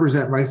can't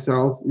represent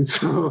myself,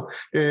 so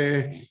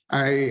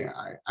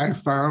I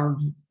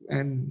found,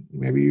 and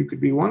maybe you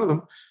could be one of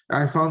them.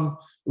 I found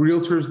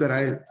realtors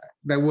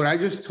that what I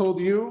just told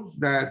you,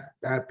 that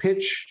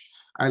pitch.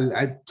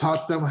 I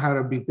taught them how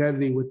to be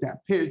deadly with that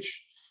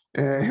pitch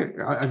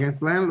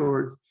against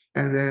landlords,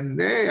 and then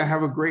hey, I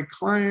have a great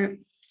client,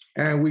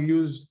 and we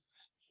use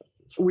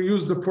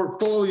the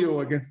portfolio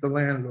against the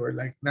landlord.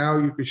 Like now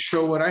you could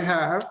show what I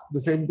have, the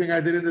same thing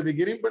I did in the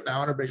beginning, but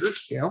now on a bigger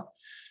scale.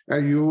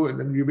 And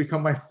then you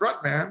become my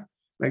front man.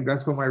 Like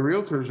that's what my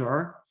realtors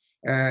are.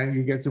 And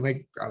you get to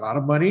make a lot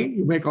of money.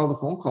 You make all the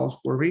phone calls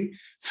for me.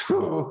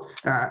 So,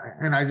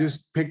 and I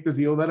just pick the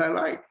deal that I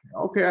like.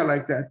 Okay, I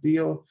like that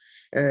deal.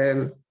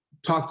 And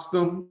talk to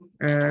them.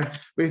 And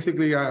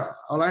basically,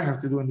 all I have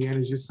to do in the end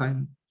is just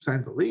sign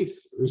the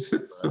lease.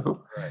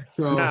 So, right.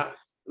 so Now,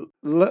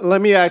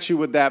 let me ask you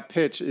with that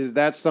pitch, is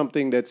that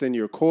something that's in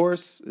your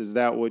course? Is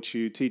that what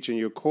you teach in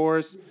your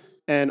course?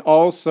 And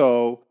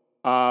also,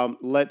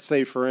 let's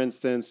say, for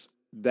instance,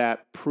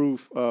 that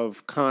proof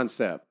of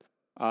concept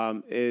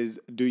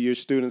do your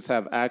students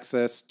have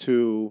access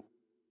to,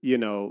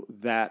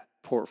 that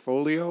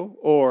portfolio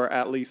or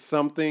at least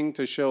something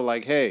to show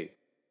like, hey,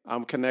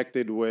 I'm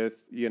connected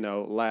with,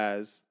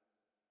 Laz,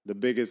 the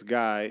biggest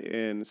guy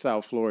in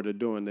South Florida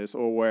doing this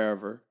or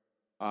wherever.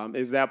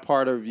 Is that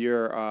part of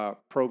your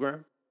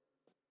program?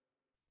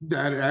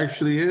 that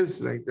actually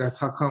is like that's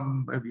how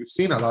come have you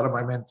seen a lot of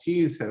my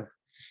mentees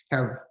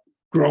have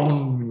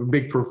grown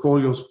big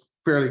portfolios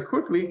fairly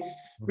quickly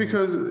Hmm.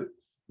 because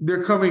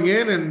they're coming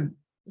in, and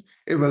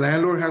if a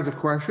landlord has a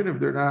question, if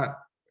they're not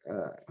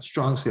a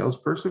strong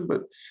salesperson,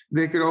 but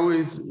they could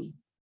always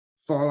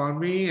fall on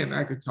me, and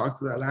I could talk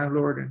to that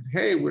landlord and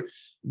hey,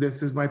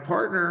 this is my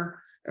partner.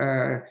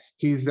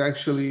 He's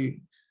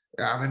actually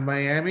I'm in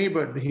Miami,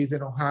 but he's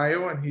in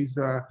Ohio, and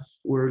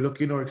we're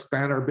looking to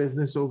expand our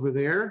business over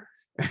there.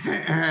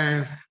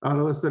 And all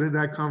of a sudden,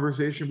 that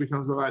conversation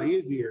becomes a lot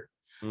easier.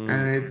 Mm.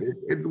 And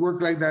it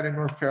worked like that in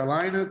North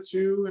Carolina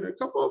too, and a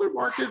couple other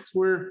markets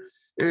where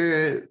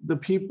the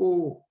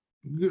people,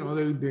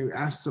 they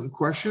asked some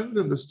questions,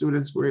 and the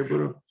students were able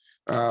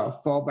to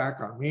fall back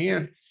on me.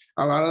 And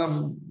a lot of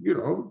them,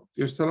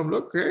 just tell them,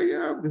 look, hey,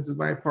 yeah, this is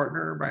my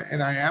partner,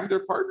 and I am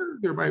their partner.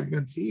 They're my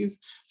mentees.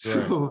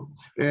 Right. So,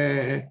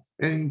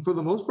 and for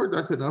the most part,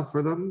 that's enough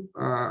for them.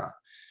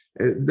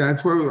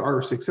 That's why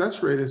our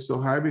success rate is so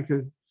high,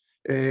 because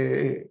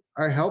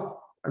I help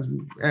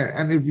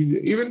and if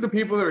even the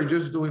people that are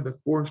just doing the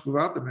course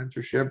without the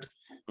mentorship,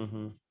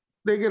 Hmm.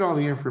 they get all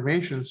the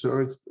information,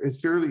 so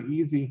it's fairly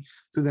easy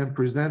to then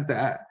present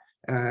that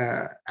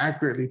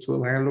accurately to a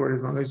landlord,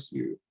 as long as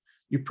you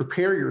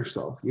prepare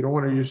yourself. You don't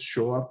want to just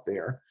show up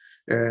there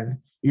and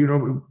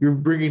you're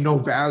bringing no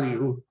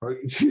value.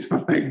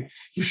 Like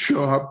you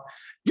show up,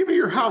 give me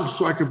your house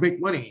so I can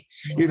make money.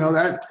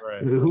 That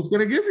Right. who's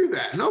going to give you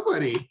that?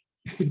 Nobody.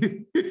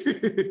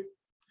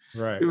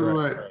 Right. but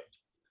Right.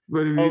 but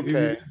if you do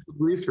Okay. some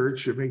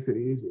research, it makes it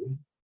easy.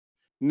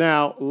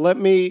 Now let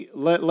me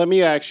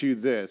ask you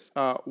this: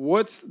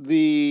 what's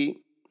the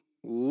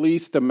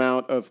least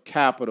amount of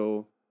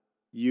capital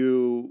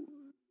you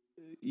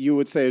you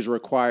would say is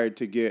required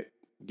to get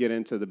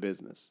into the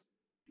business?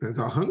 That's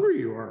how hungry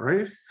you are,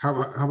 right?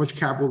 How much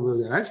capital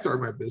did I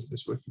start my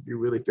business with, if you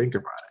really think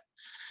about it?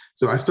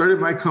 So I started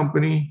my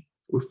company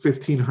with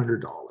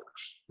 $1,500.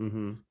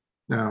 Mm-hmm.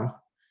 Now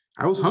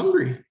I was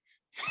hungry.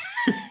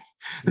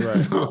 Right.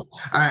 So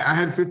I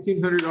had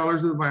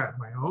 $1,500 of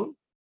my own.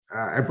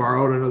 I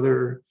borrowed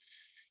another.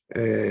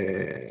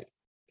 Uh,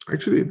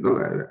 Actually, no,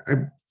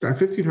 that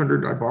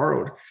 1,500 I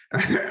borrowed.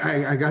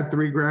 I got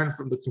 3 grand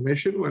from the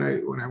commission when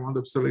I wound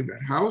up selling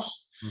that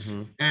house,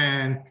 Mm-hmm.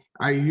 and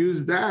I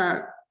used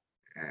that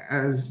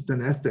as the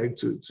nest egg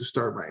to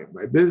start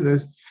my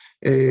business.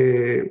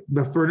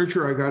 The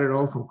furniture, I got it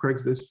all from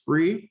Craigslist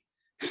free.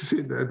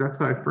 That's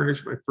how I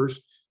furnished my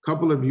first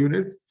couple of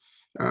units.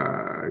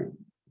 Uh,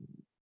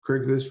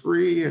 Craigslist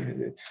free,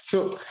 and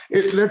so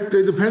it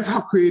depends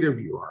how creative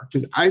you are.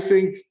 Because I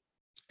think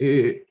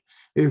it,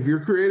 if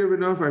you're creative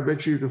enough, I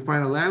bet you can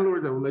find a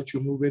landlord that will let you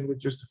move in with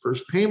just the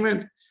first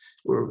payment.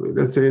 Or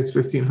let's say it's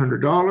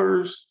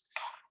 $1,500,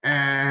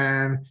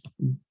 and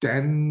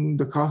then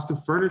the cost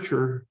of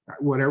furniture,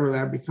 whatever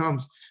that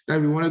becomes. Now,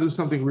 if you want to do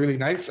something really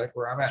nice, like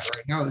where I'm at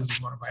right now, this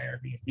is one of my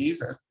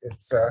Airbnbs.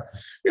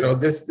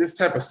 It's this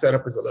type of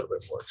setup is a little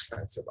bit more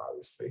expensive,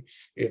 obviously.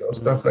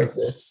 Stuff like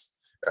this.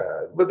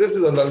 But this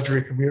is a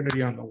luxury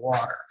community on the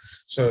water,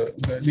 so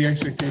the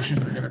expectations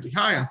are going to be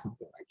high on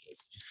something like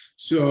this.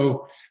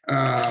 So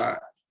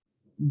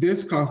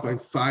this costs like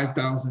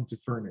 5,000 to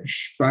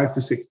furnish, 5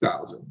 to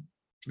 6,000.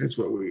 That's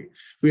what we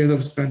end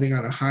up spending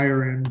on a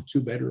higher end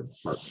 2-bedroom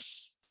apartment.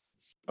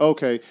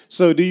 Okay.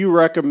 So do you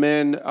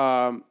recommend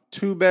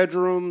two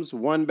bedrooms,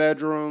 one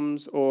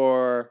bedrooms,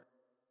 or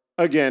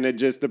again, it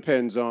just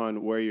depends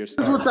on where you're That's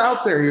what's starting.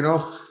 out there, you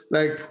know.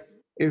 Like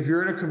if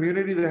you're in a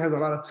community that has a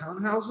lot of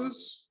townhouses,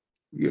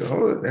 you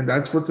know, and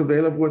that's what's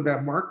available in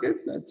that market,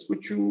 that's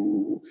what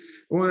you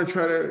want to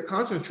try to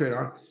concentrate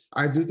on.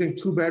 I do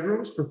think 2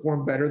 bedrooms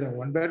perform better than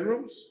 1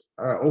 bedrooms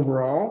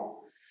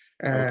overall.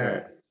 Uh,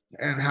 Okay.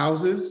 and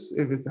houses,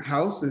 if it's a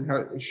house,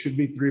 it should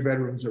be 3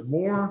 bedrooms or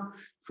more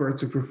for it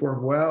to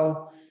perform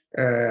well.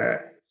 Uh,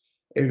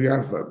 if you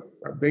have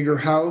a bigger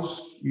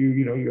house,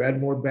 you know you add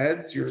more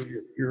beds.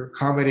 You're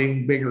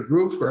accommodating bigger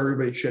groups where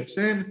everybody chips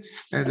in,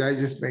 and that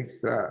just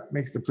makes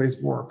the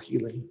place more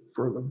appealing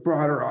for the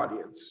broader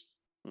audience.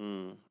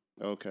 Mm,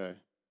 okay.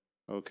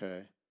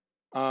 Okay.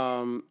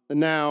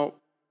 Now,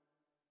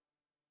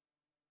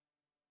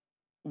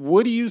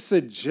 what do you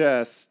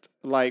suggest,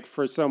 like,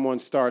 for someone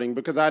starting?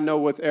 Because I know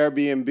with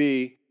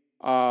Airbnb,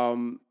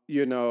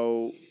 you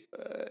know,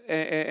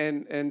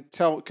 and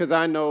tell, because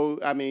I know,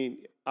 I mean,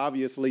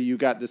 obviously you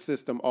got the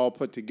system all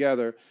put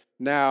together.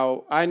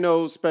 Now, I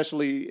know,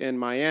 especially in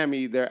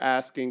Miami, they're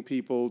asking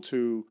people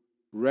to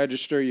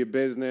register your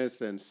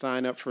business and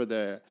sign up for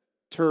the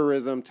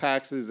tourism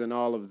taxes and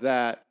all of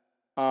that.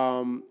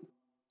 Um,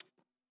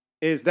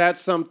 is that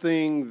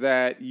something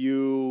that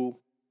you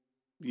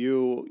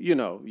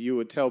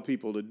would tell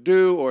people to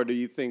do, or do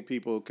you think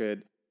people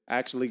could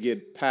actually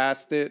get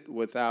past it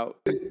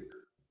without?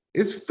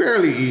 It's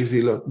fairly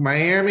easy. Look,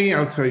 Miami,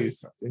 I'll tell you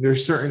something.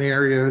 There's certain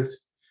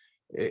areas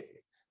eh,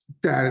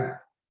 that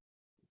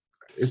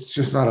it's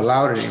just not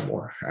allowed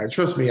anymore.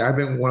 Trust me, I've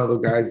been one of the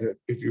guys that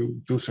if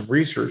you do some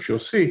research, you'll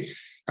see.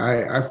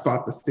 I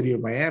fought the city of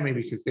Miami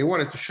because they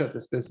wanted to shut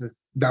this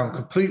business down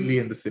completely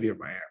in the city of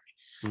Miami.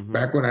 Mm-hmm.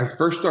 Back when I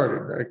first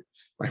started, like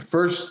my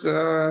first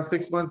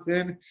 6 months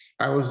in,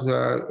 I was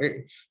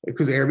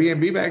because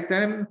Airbnb back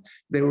then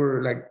they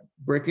were like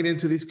breaking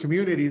into these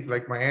communities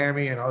like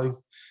Miami and all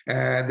these,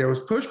 and there was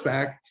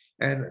pushback,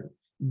 and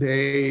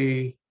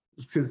they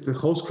since the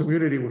host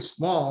community was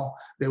small,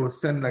 they would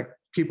send like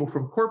people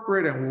from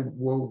corporate, and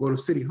we'll go to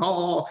city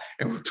hall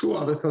and we'll do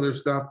all this other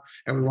stuff,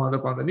 and we wound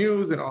up on the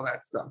news and all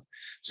that stuff.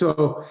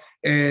 So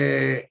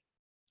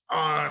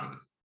on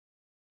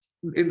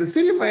in the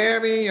city of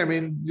Miami, I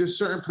mean, just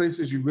certain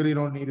places you really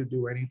don't need to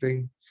do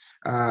anything.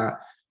 Uh,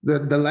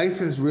 the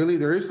license really,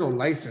 there is no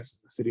license in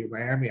the city of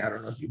Miami. I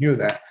don't know if you knew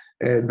that.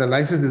 The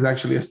license is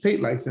actually a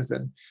state license,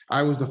 and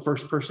I was the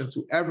first person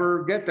to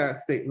ever get that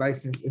state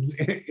license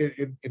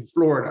in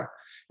Florida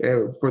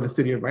for the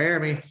city of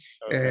Miami.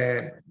 Okay.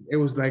 And it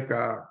was like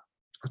a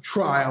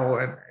trial,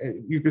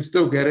 and you can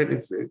still get it.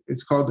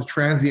 It's called the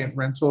transient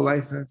rental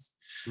license.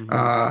 Mm-hmm.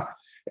 Uh,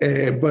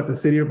 but the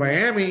city of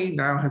Miami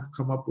now has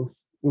come up with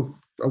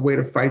a way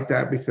to fight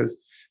that because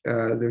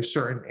there's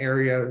certain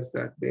areas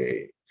that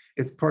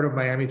it's part of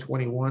Miami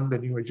 21, the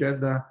new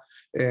agenda,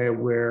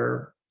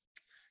 where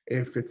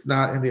if it's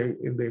not in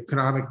the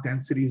economic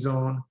density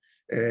zone,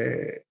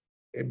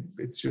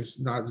 it's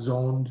just not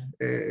zoned.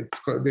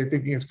 They're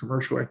thinking it's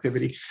commercial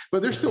activity,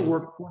 but there's still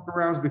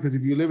workarounds because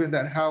if you live in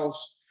that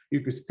house, you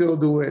could still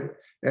do it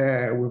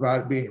without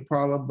it being a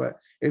problem. But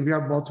if you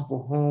have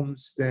multiple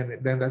homes, then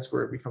that's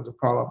where it becomes a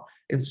problem.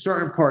 In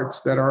certain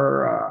parts that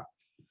are,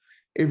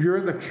 if you're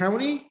in the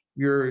county,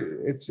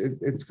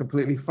 it's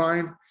completely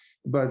fine.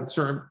 But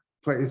certain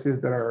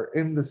places that are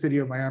in the city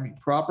of Miami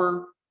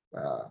proper,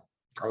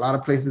 a lot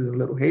of places in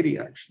Little Haiti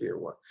actually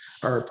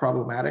are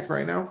problematic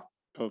right now.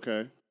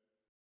 Okay.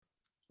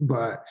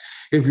 But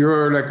if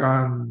you're like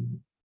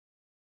on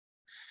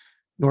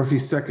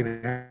Northeast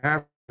Second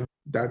Avenue,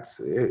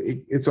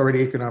 it's already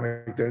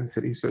economic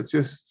density. So it's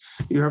just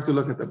you have to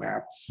look at the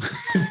map.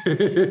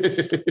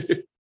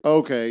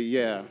 Okay.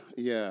 Yeah.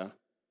 Yeah.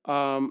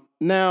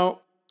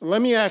 Now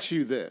let me ask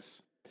you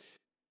this.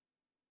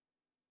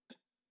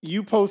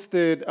 You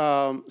posted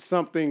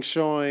something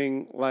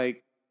showing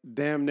like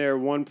damn near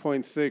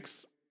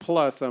 1.6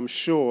 plus, I'm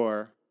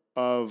sure,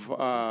 of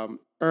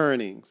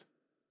earnings.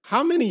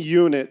 How many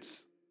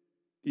units,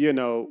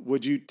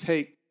 would you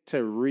take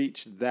to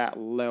reach that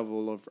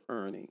level of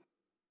earning?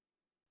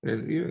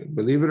 And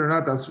believe it or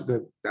not,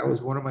 that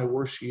was one of my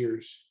worst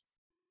years.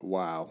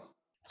 Wow.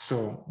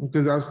 So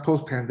because that was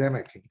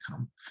post-pandemic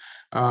income,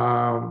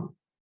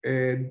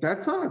 and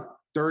that's on a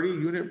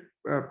 30-unit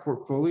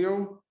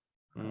portfolio,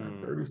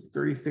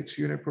 36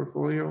 unit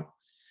portfolio,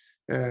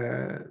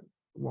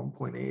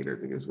 1.8, I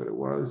think is what it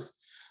was.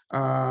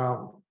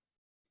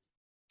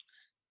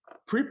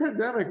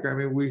 Pre-pandemic, I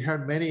mean, we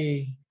had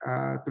many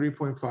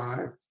 3.5,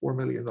 $4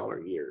 million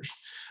years.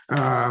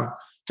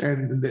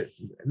 And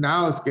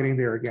now it's getting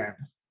there again.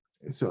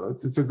 So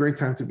it's a great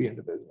time to be in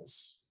the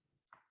business.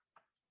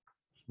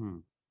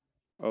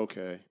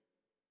 Okay.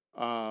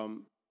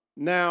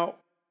 Now,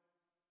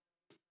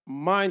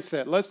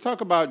 mindset. Let's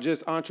talk about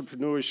just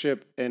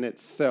entrepreneurship in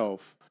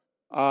itself.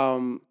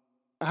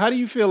 How do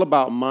you feel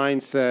about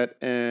mindset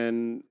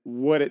and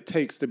what it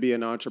takes to be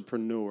an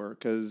entrepreneur?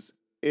 Because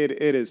it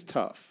is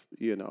tough,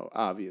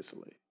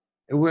 obviously.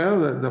 Well,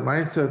 the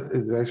mindset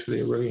is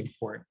actually a really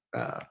important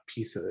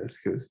piece of this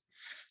because,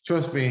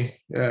 trust me,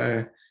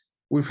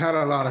 we've had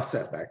a lot of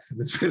setbacks in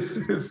this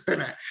business,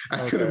 and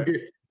I couldn't Okay. be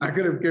I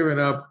could have given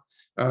up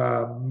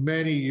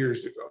many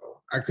years ago.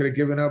 I could have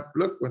given up.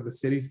 Look, when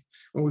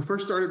we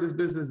first started this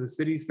business, the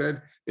city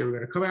said they were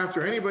going to come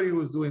after anybody who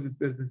was doing this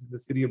business in the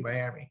city of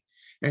Miami.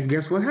 And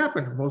guess what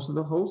happened? Most of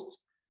the hosts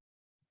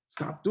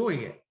stopped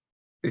doing it.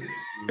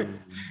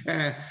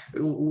 And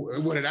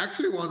what it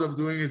actually wound up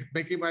doing is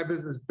making my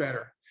business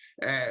better.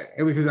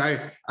 Because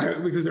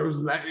because there was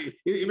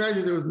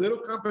imagine there was little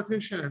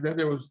competition, and then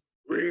there was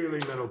really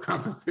little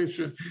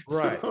competition.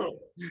 Right.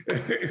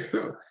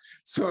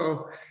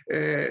 So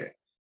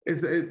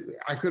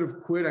I could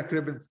have quit. I could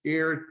have been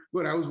scared,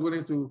 but I was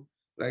willing to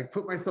like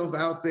put myself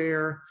out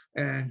there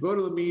and go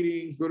to the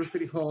meetings, go to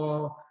City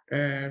Hall,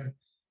 and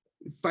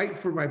fight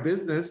for my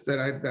business that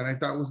I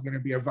thought was going to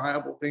be a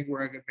viable thing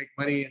where I could make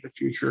money in the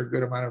future, a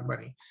good amount of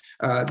money.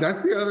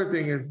 That's the other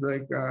thing is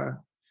like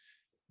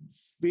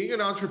being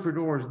an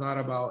entrepreneur is not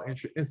about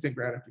instant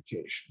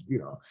gratification.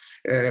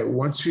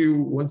 Once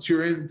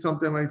you're in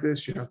something like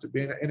this, you have to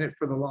be in it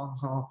for the long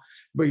haul,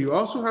 but you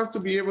also have to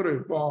be able to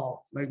evolve.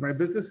 Like my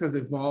business has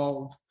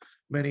evolved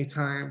many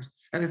times,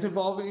 and it's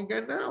evolving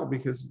again now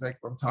because like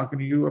I'm talking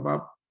to you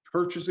about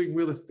purchasing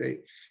real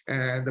estate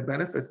and the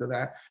benefits of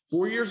that.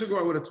 4 years ago,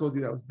 I would have told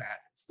you that was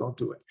madness. Don't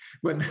do it.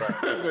 But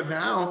but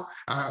now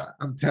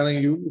I'm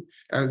telling you,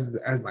 as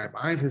my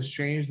mind has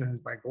changed and as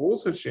my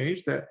goals have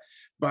changed, that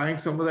buying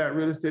some of that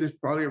real estate is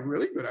probably a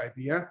really good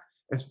idea,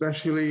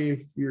 especially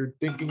if you're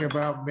thinking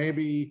about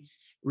maybe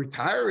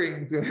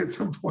retiring at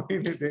some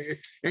point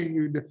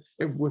and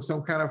with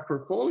some kind of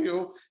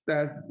portfolio.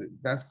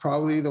 That's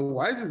probably the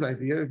wisest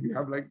idea. If you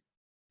have like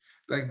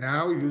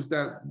now use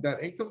that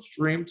income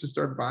stream to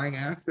start buying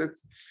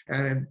assets,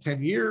 and in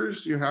 10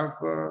 years you have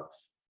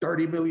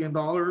 $30 million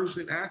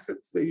in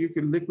assets that you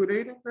can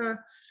liquidate and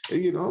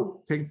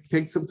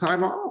take some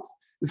time off.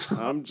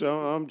 I'm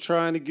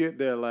trying to get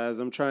there, Laz.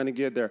 I'm trying to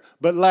get there.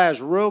 But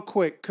Laz, real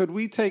quick, could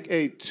we take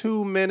a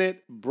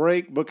 2-minute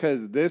break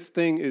because this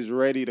thing is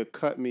ready to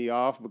cut me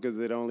off because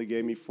it only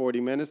gave me 40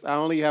 minutes. I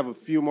only have a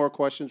few more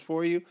questions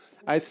for you.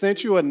 I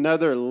sent you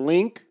another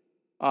link.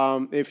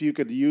 If you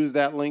could use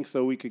that link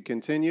so we could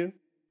continue.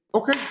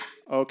 Okay.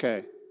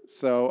 Okay.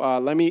 So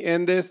let me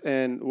end this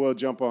and we'll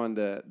jump on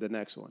the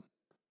next one.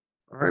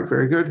 All right.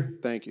 Very good.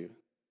 Thank you.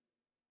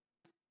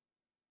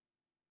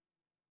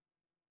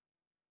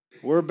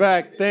 We're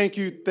back. Thank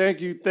you.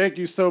 Thank you. Thank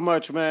you so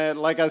much, man.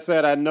 Like I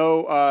said, I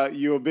know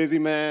you're a busy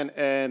man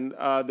and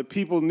the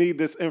people need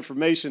this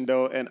information,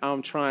 though, and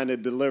I'm trying to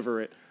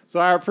deliver it.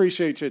 So I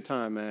appreciate your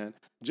time, man.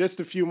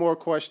 Just a few more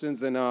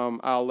questions and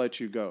I'll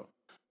let you go.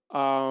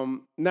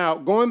 Now,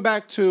 going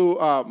back to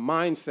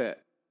mindset,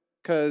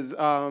 because,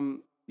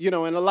 and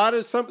a lot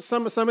of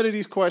some of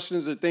these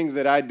questions are things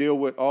that I deal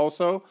with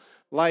also.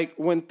 Like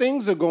when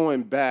things are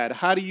going bad,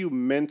 how do you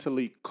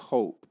mentally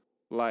cope?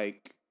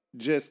 Like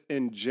just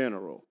in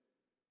general,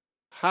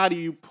 how do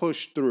you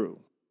push through?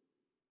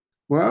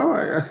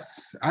 Well,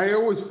 I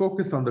always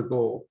focus on the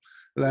goal.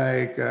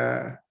 Like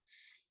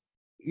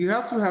you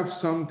have to have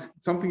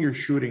something you're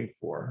shooting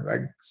for,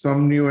 like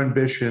some new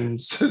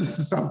ambitions,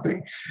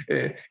 something.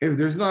 If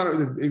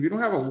you don't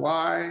have a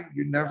why,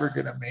 you're never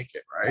gonna make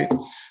it,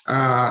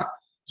 right?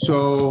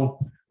 So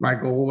my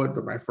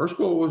first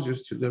goal was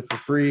just to live for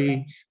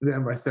free.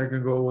 Then my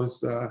second goal was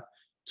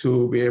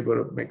to be able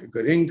to make a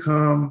good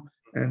income,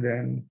 and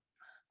then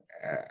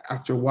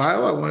after a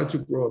while, I wanted to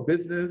grow a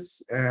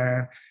business,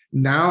 and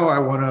now I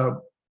want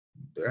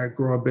to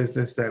grow a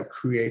business that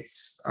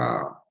creates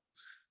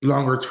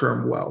longer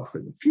term wealth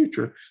in the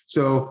future.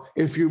 So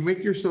if you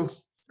make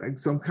yourself like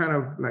some kind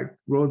of like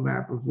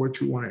roadmap of what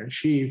you want to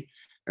achieve,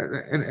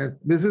 and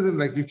this isn't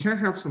like you can't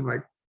have some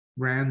like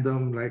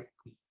random like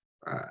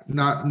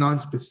not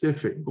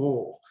non-specific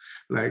goal,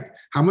 like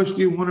how much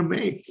do you want to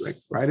make, like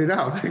write it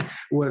out.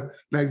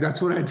 Like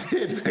that's what I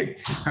did. Like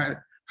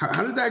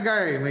how did that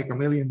guy make $1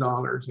 million?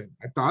 And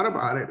I thought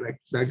about it,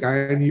 like that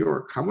guy in New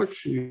York, how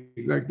much,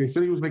 like they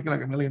said he was making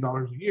like $1 million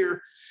a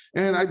year.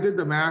 And I did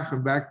the math,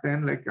 and back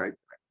then, like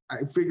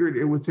I figured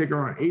it would take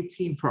around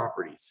 18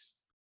 properties.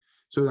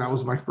 So that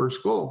was my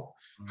first goal.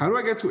 How do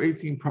I get to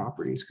 18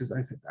 properties? Because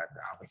I said,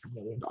 I'll make $1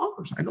 million.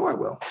 I know I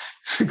will,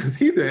 because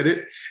he did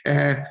it.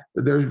 And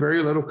there's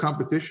very little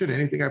competition.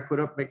 Anything I put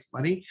up makes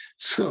money.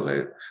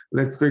 So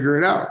let's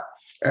figure it out.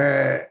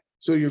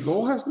 So your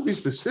goal has to be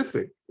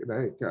specific.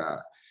 Like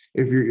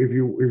if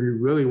you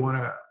really want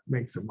to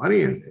make some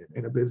money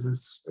in a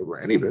business or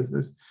any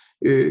business,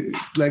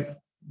 like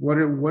what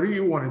do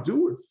you want to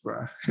do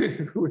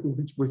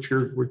with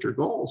your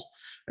goals?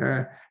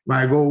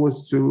 My goal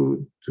was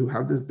to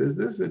have this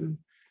business and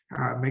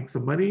make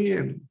some money,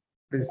 and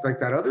it's like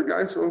that other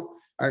guy. So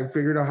I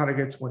figured out how to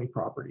get 20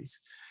 properties.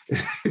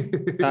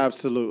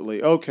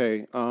 Absolutely.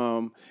 Okay.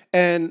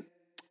 And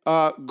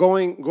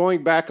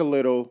going back a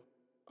little,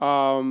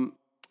 how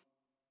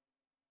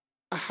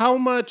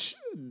much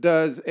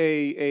does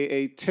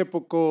a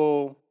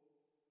typical,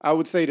 I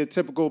would say the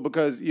typical,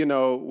 because,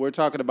 we're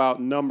talking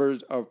about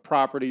numbers of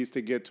properties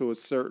to get to a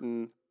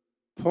certain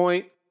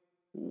point.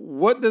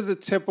 What does a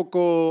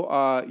typical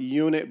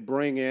unit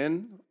bring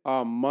in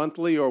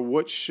monthly, or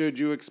what should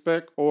you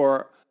expect?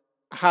 Or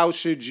how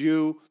should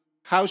you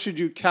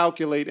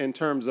calculate in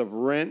terms of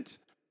rent,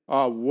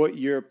 what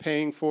you're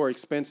paying for,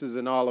 expenses,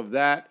 and all of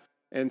that,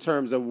 in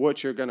terms of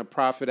what you're going to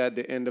profit at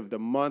the end of the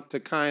month to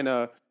kind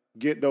of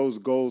get those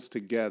goals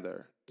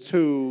together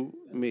to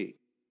me?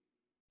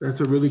 That's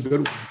a really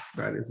good one.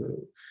 That is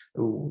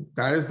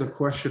the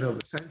question of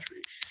the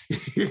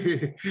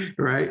century,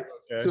 right?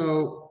 Okay.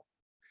 So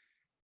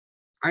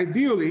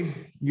ideally,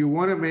 you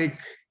want to make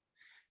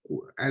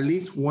at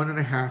least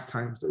 1.5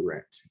 times the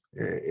rent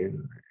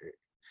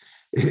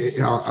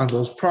on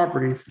those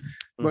properties.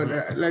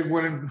 But like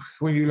when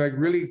you like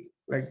really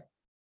like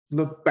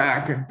look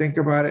back and think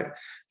about it,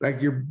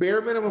 like your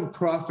bare minimum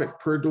profit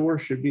per door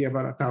should be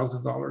about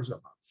 $1,000 a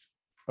month.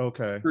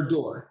 Okay. Per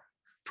door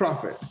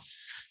profit.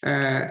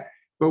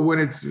 But when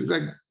it's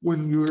like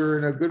when you're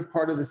in a good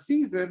part of the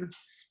season,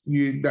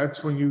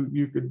 that's when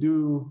you could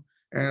do.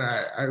 And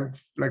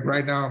I've like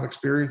right now I'm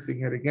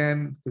experiencing it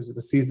again because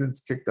the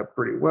season's kicked up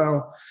pretty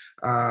well,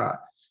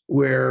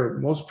 where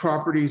most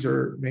properties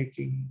are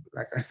making,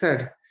 like I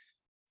said,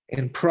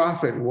 in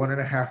profit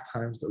 1.5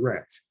 times the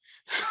rent.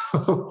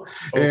 So,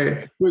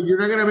 but you're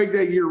not going to make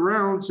that year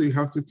round, so you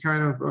have to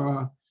kind of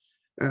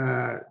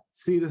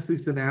see the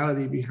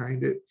seasonality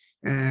behind it,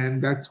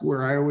 and that's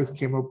where I always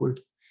came up with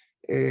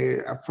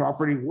a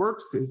property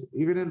works is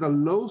even in the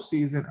low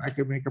season, I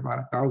could make about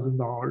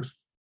 $1,000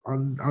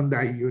 on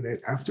that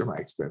unit after my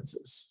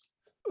expenses.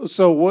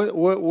 So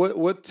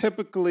what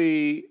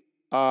typically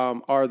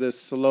are the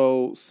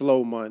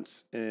slow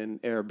months in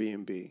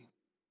Airbnb?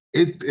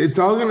 It's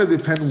all going to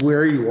depend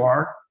where you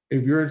are.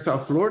 If you're in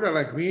South Florida,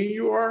 like me and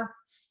you are,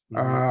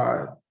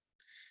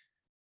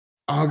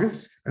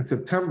 August and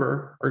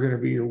September are going to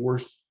be your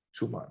worst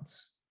 2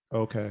 months.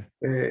 Okay.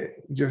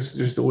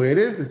 Just the way it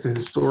is. It's a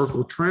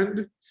historical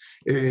trend.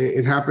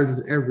 It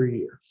happens every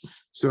year.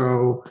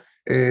 So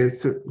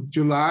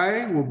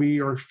July will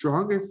be our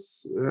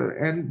strongest,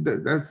 and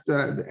that's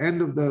the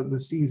end of the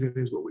season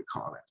is what we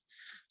call it.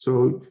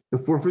 So the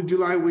 4th of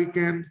July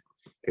weekend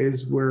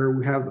is where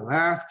we have the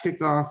last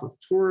kickoff of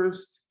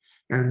tourists,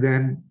 and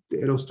then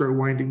it'll start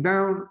winding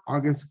down.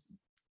 August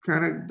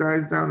kind of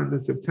dies down, and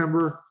then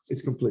September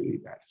is completely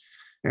dead.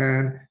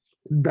 And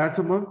that's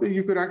a month that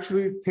you could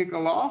actually take a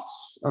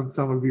loss on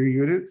some of your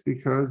units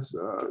because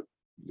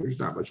there's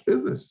not much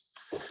business.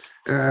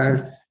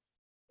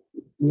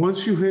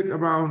 Once you hit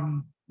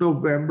around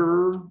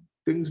November,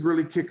 things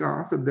really kick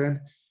off, and then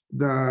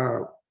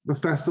the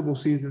festival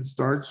season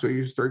starts. So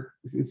you start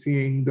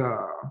seeing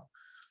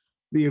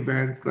the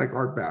events like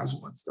Art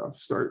Basel and stuff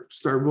start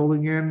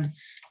rolling in,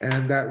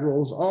 and that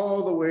rolls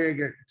all the way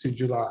again to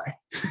July.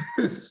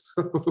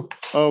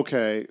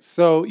 Okay,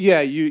 so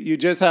yeah, you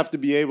just have to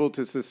be able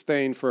to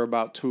sustain for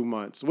about 2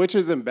 months, which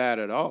isn't bad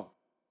at all.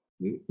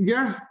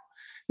 Yeah.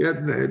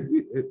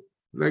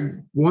 Like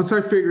once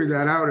I figured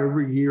that out,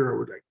 every year I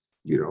would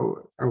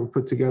I would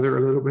put together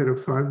a little bit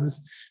of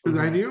funds because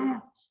I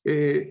knew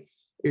it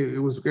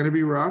was going to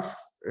be rough,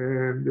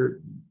 and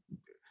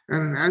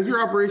as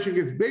your operation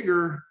gets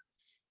bigger,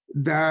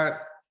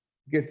 that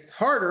gets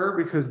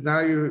harder because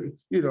now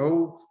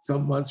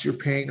some months you're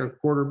paying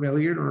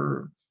 $250,000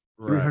 or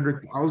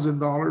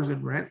 $300,000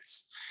 in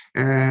rents,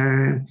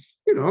 and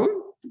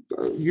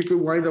you could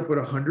wind up with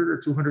 $100,000 or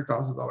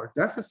 $200,000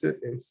 deficit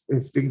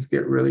if things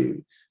get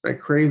really like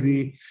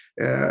crazy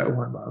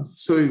 1 month.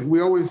 So we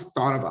always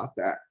thought about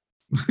that.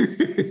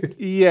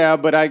 Yeah,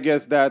 but I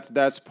guess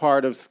that's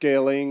part of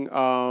scaling.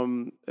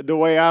 The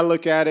way I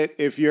look at it,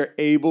 if you're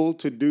able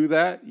to do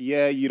that,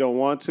 yeah, you don't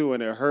want to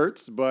and it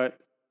hurts, but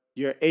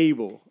you're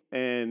able.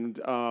 And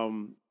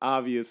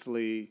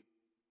obviously,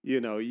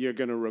 you're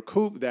going to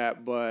recoup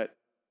that, but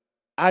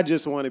I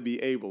just want to be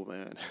able,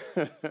 man.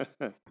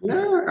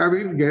 Yeah, I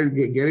mean,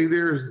 getting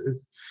there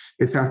is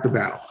half the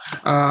battle.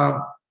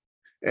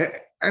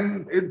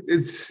 And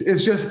it's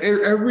just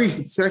every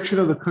section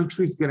of the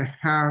country is going to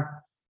have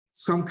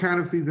some kind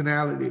of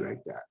seasonality like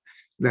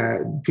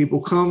that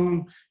people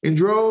come in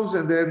droves,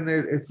 and then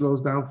it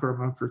slows down for a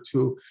month or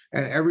two,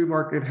 and every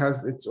market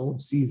has its own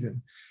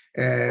season.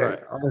 And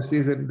our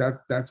season,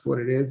 that's what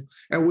it is.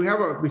 And we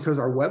have because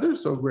our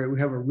weather's so great, we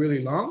have a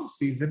really long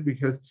season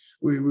because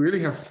we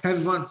really have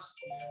 10 months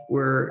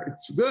where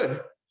it's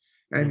good,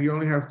 and you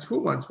only have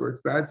 2 months where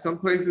it's bad. Some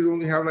places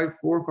only have like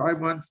 4 or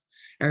 5 months,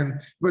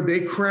 but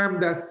they cram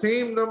that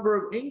same number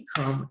of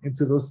income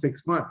into those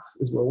 6 months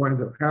is what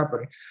winds up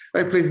happening.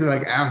 Like places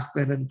like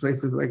Aspen and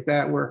places like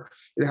that where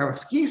they have a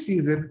ski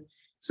season,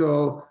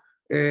 so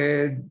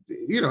their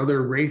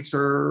rates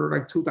are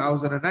like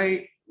 $2,000 a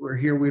night. Where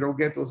here we don't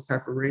get those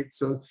type of rates,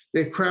 so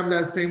they cram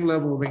that same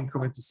level of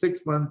income into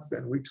 6 months,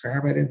 and we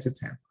cram it into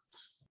 10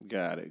 months.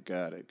 Got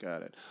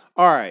it.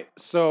 All right,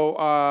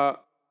 so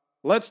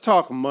let's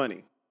talk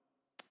money.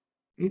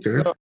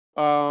 Okay.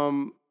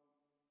 So,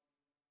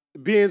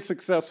 being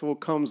successful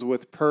comes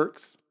with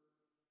perks.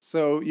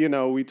 So,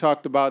 we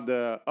talked about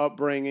the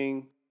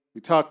upbringing,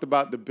 we talked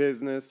about the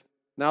business.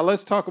 Now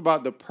let's talk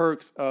about the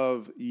perks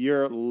of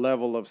your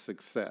level of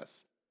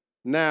success.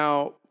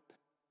 Now,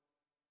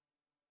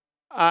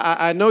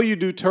 I know you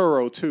do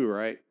Turo too,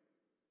 right?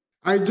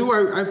 I do.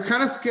 I've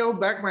kind of scaled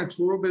back my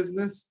Turo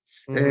business.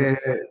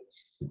 Mm-hmm.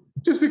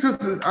 Just because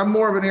I'm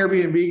more of an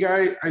Airbnb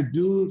guy. I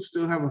do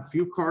still have a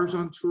few cars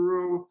on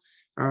Turo,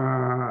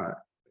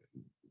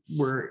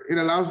 where it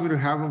allows me to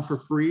have them for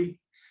free.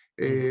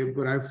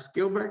 But I've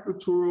scaled back the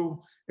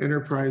Turo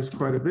enterprise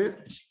quite a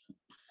bit.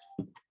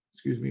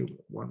 Excuse me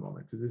one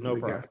moment, because this No is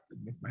the problem. guest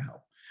that needs my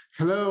help.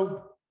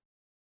 Hello.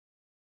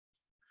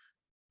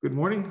 Good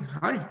morning.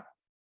 Hi.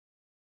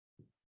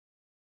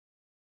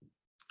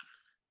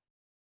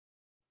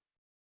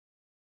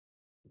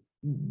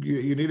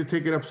 You need to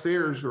take it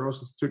upstairs, or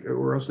else it's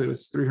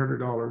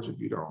 $300 if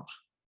you don't.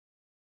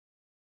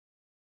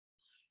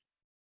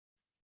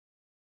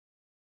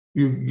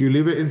 You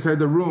leave it inside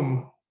the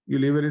room. You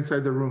leave it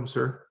inside the room,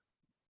 sir.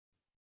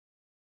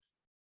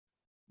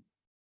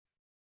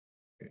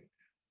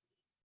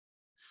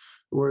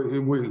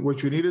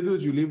 What you need to do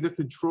is you leave the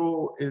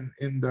control in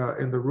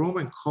the room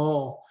and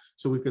call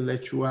so we can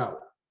let you out.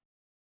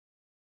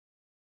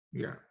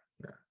 Yeah,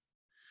 yeah.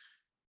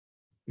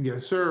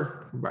 Yes,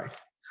 sir. Bye.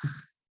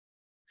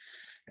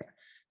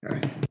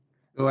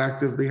 Still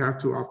actively have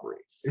to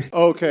operate.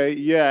 Okay,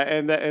 yeah,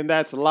 and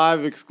that's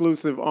live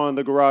exclusive on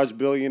the Garage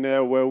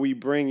Billionaire, where we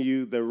bring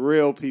you the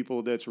real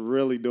people that's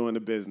really doing the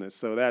business.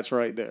 So that's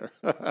right there.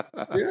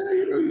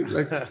 Yeah,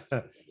 like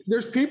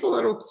there's people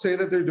that don't say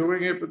that they're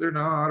doing it, but they're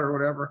not, or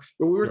whatever.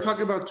 But we were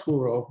talking about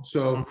Turo,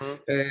 so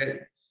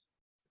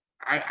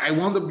I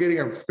wound up getting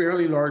a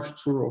fairly large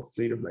Turo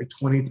fleet of like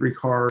 23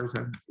 cars,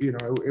 and it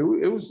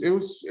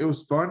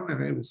was fun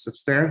and it was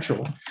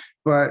substantial.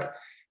 But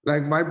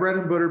like my bread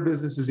and butter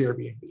business is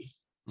Airbnb.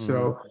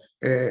 So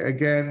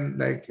again,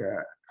 like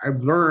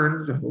I've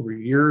learned over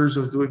years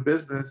of doing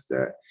business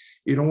that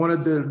you don't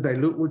want to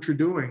dilute what you're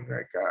doing.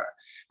 Like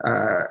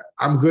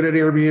I'm good at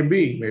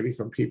Airbnb. Maybe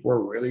some people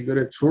are really good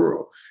at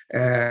Turo,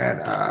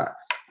 and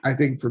I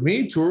think for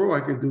me, Turo,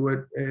 I could do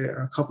it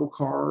a couple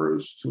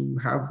cars to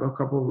have a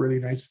couple of really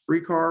nice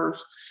free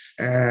cars,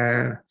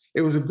 and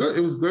it was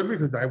good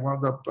because I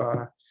wound up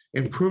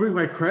improving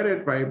my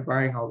credit by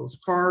buying all those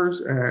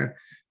cars and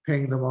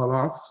paying them all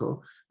off.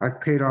 So I've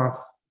paid off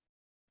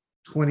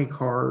 20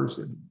 cars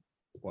in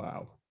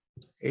Wow.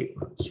 8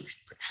 months or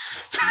something.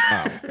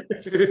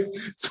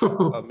 Wow.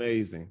 So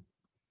amazing.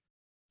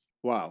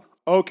 Wow.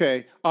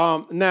 Okay.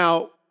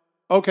 Now,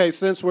 okay,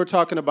 since we're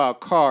talking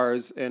about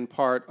cars and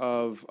part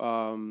of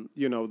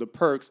the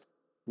perks,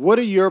 what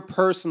are your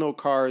personal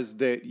cars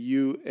that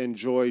you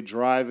enjoy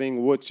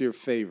driving? What's your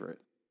favorite?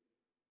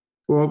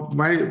 well,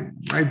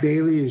 my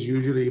daily is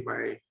usually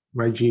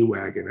my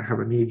G-Wagon. I have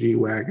a new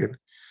G-Wagon.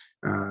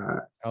 I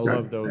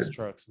love those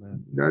trucks,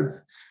 man.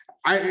 That's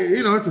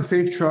it's a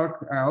safe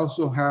truck. I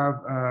also have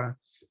a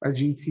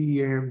GT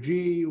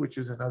AMG, which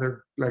is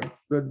another like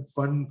good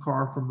fun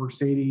car from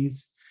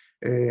Mercedes.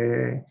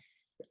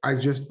 I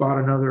just bought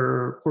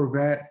another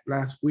Corvette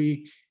last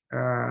week.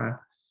 I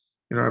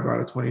bought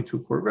a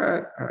 22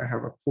 Corvette. I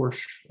have a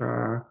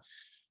Porsche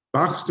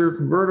Boxster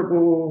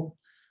convertible.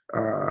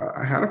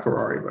 I had a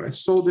Ferrari, but I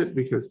sold it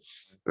because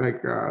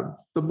like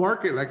the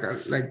market, like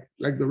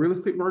the real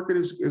estate market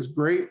is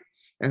great.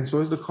 And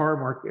so is the car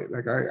market.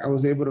 Like I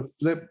was able to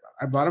flip.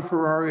 I bought a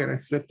Ferrari and I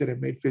flipped it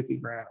and made 50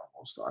 grand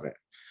almost on it.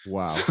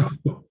 Wow.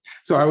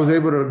 So I was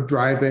able to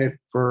drive it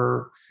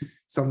for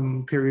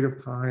some period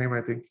of time.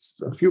 I think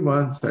a few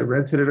months. I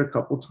rented it a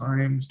couple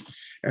times,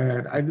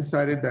 and I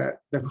decided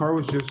that the car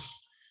was just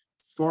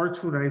far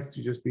too nice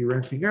to just be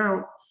renting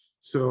out.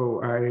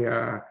 So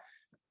I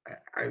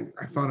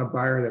found a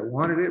buyer that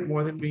wanted it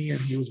more than me,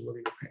 and he was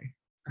willing to pay.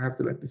 I have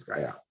to let this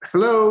guy out.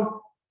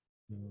 Hello,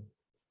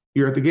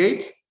 you're at the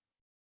gate.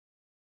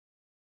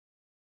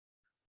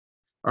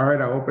 All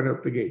right, I'll open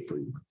up the gate for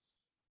you.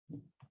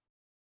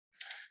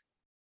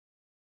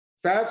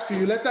 Fabs, can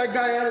you let that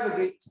guy out of the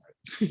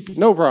gate?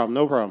 No problem,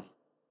 no problem.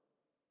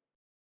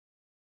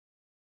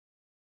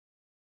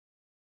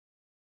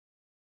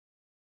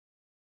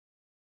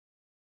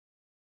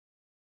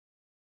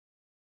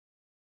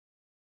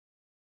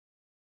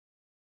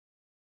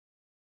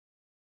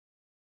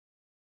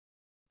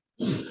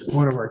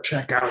 One of our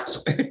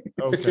checkouts.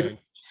 Okay.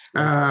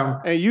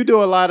 And you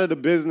do a lot of the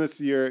business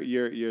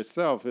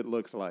yourself, it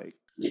looks like.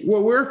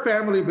 Well, we're a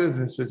family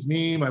business. It's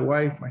me, my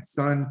wife, my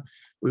son.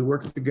 We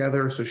work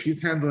together. So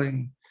she's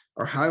handling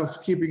our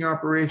housekeeping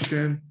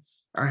operation.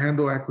 I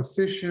handle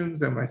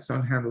acquisitions, and my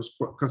son handles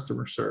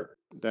customer service.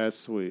 That's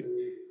sweet.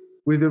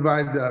 We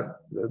divide the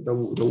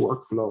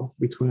workflow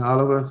between all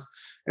of us,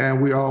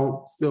 and we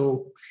all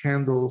still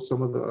handle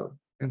some of the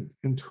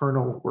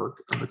internal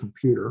work on the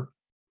computer.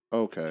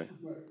 Okay.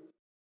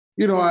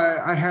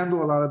 I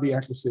handle a lot of the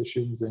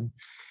acquisitions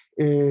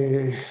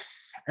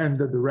and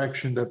the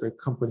direction that the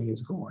company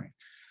is going.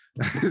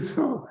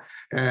 So,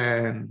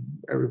 and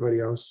everybody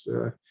else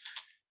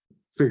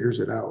figures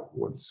it out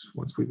once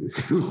we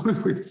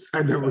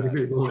decide that we're going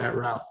to go that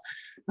route.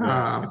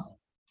 But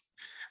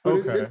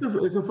okay.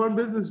 It's a fun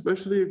business,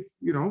 especially if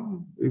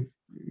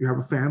you have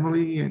a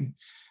family and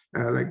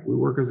like we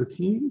work as a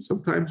team.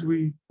 Sometimes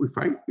we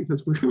fight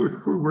because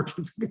we're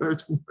working together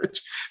too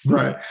much,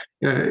 but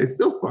it's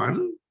still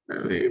fun.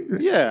 I mean,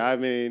 Yeah, I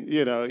mean,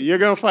 you're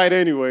gonna fight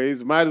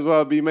anyways. Might as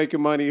well be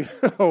making money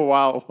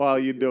while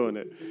you're doing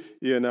it.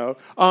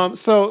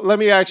 So let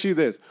me ask you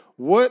this: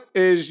 what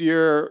is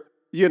your,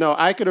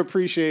 I could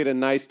appreciate a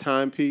nice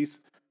timepiece.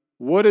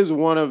 What is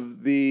one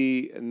of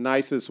the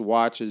nicest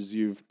watches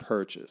you've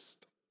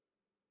purchased?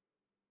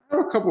 I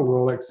have a couple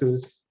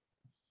Rolexes.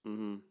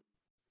 Hmm.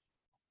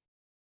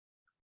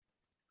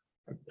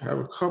 I have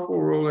a couple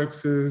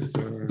Rolexes.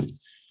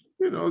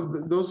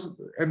 Those,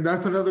 and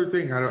that's another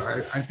thing.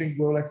 I think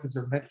Rolexes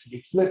are meant to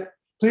be flipped.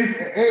 Please,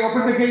 hey,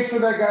 open the gate for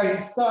that guy.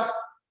 He's stuck.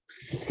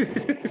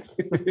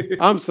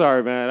 I'm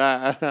sorry,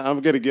 man. I'm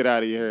gonna get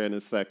out of here in a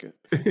second.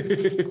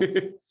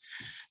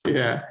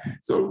 Yeah.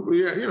 So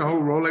yeah,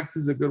 Rolex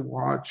is a good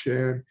watch,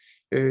 and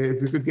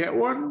if you could get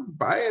one,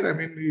 buy it. I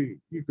mean,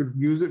 you could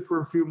use it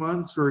for a few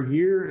months or a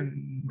year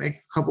and make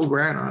a couple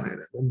grand on it,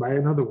 and then buy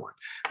another one.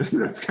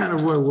 That's kind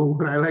of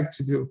what I like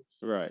to do.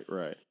 Right,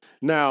 right.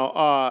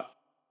 Now,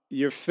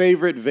 your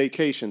favorite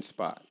vacation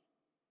spot?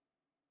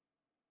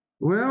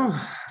 Well,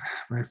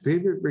 my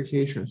favorite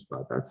vacation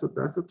spot. That's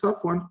a tough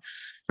one.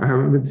 I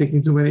haven't been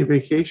taking too many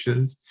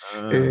vacations. Uh,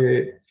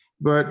 Uh,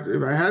 but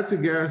if I had to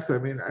guess, I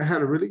mean, I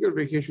had a really good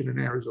vacation in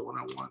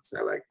Arizona once.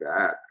 I like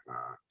that.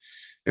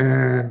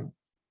 And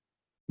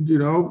you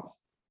know,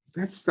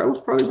 that was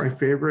probably my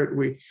favorite.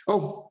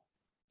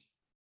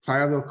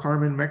 Playa del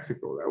Carmen,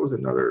 Mexico. That was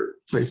another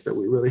place that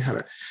we really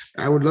had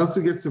I would love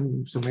to get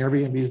some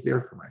Airbnbs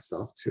there for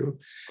myself too.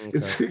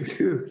 It's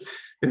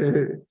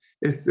okay.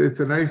 it's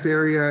a nice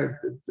area.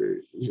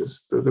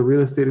 Just the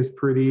real estate is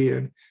pretty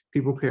and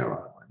people pay a lot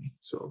of money.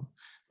 So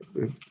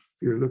if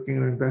you're looking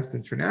to invest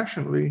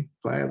internationally,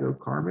 Playa del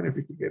Carmen, if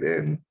you could get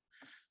in,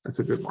 that's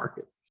a good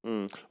market.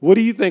 What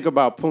do you think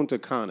about Punta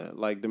Cana,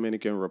 like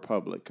Dominican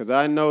Republic? Because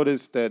I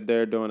noticed that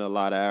they're doing a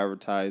lot of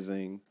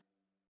advertising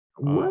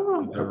on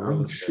Well, their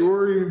real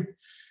estate.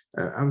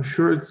 I'm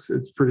sure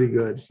it's pretty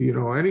good.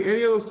 Any of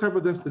those type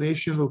of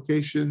destination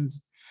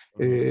locations,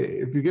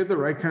 Mhm. if you get the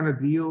right kind of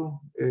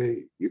deal,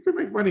 you can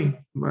make money.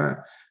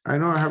 I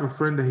know I have a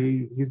friend that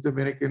he's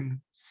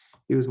Dominican.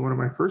 He was one of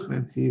my first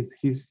mentees.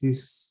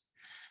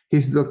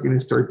 He's looking to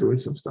start doing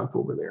some stuff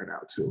over there now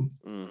too.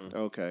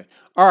 Okay.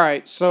 All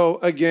right. So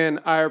again,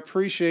 I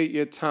appreciate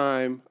your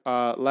time,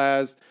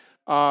 Laz.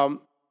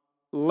 Um,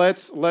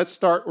 let's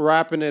start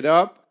wrapping it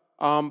up.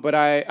 But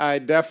I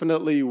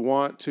definitely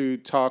want to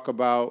talk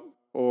about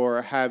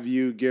or have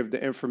you give the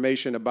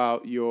information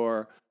about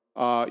your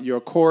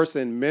course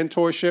and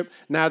mentorship.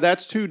 Now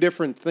that's two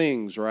different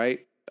things,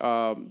 right?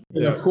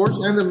 The course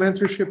and the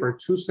mentorship are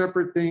two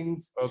separate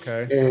things.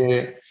 Okay.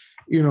 Uh,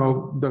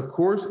 the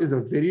course is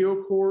a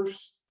video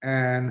course,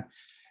 and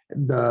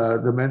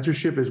the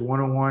mentorship is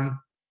one-on-one.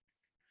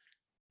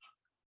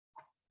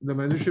 The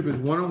mentorship is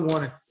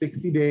one-on-one. It's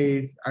 60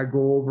 days. I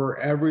go over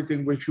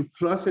everything with you.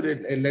 Plus,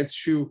 it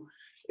lets you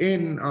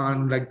in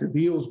on like the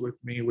deals with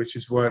me, which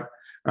is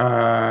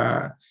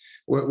uh,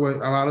 what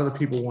a lot of the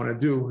people want to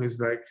do is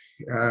like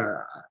uh,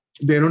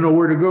 they don't know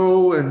where to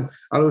go, and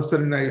all of a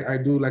sudden I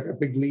do like a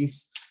big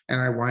lease, and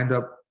I wind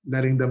up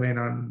letting them in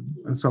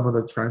on some of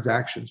the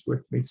transactions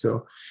with me.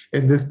 So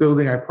in this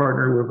building, I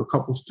partner with a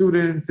couple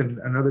students, and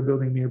another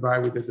building nearby,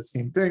 we did the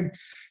same thing,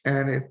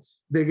 and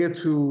they get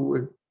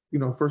to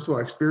first of all,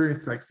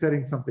 experience like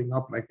setting something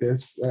up like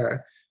this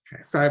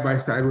side by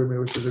side with me,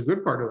 which is a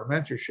good part of the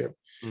mentorship.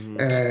 Mhm.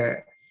 Uh,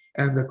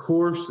 and the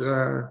course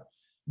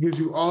gives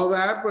you all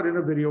that, but in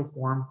a video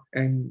form.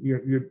 And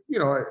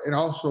and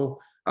also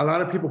a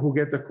lot of people who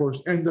get the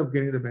course end up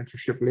getting the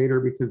mentorship later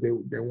because they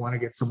want to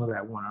get some of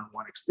that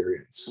one-on-one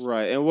experience.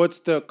 Right. And what's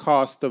the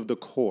cost of the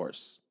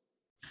course?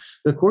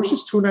 The course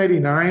is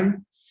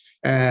 $299,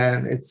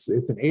 and it's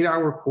an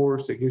 8-hour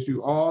course that gives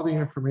you all the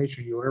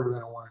information you're ever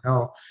going to want to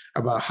know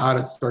about how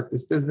to start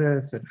this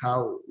business and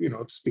how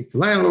to speak to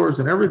landlords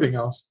and everything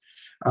else.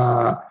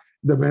 Uh,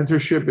 the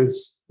mentorship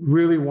is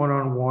really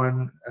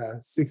one-on-one,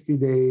 60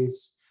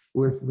 days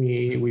with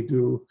me.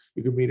 You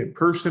can meet in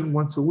person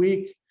once a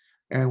week,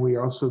 and we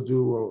also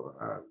do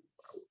a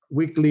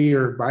weekly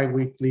or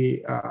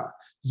bi-weekly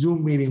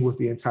Zoom meeting with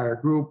the entire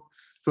group.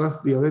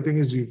 Plus, the other thing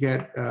is you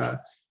get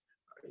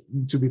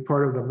to be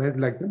part of the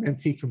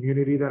mentee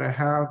community that I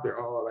have. They're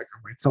all like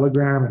on my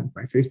Telegram and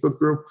my Facebook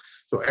group.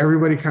 So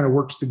everybody kind of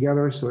works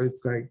together. So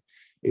it's like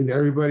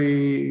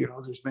everybody,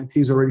 there's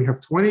mentees already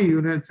have 20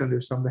 units, and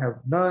there's some that have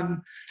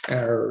none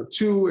or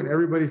two, and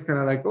everybody's kind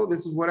of like, oh,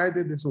 this is what I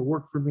did. This will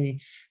work for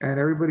me, and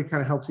everybody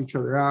kind of helps each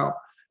other out,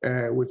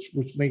 which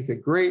makes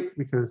it great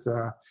because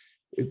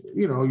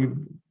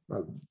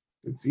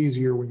it's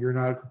easier when you're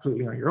not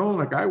completely on your own,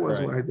 like I was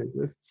Right. when I did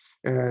this.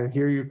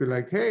 Here you could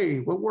like, hey,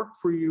 what worked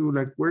for you?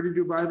 Like, where did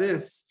you buy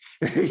this?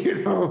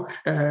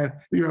 And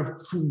you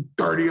have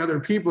 30 other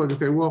people that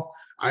say, well,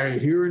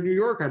 here in New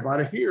York, I bought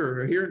it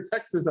here. Here in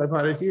Texas, I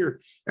bought it here.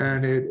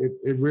 And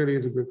it really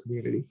is a good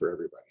community for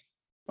everybody.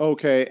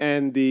 Okay.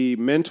 And the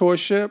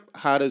mentorship,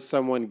 how does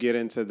someone get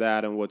into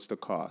that and what's the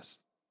cost?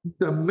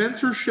 The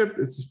mentorship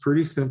is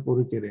pretty simple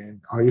to get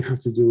in. All you have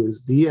to do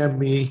is DM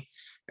me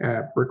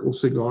at Brickle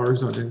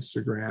Cigars on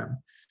Instagram.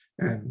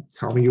 and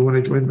tell me you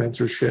want to join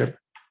mentorship.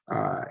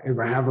 If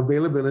I have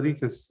availability,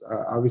 because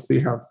obviously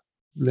have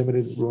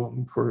limited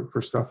room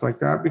for stuff like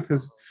that,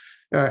 because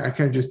I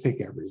can't just take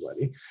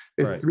everybody.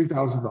 It's Right.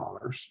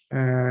 $3,000,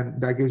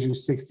 and that gives you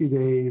 60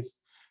 days.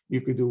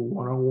 You could do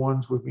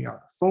one-on-ones with me on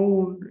the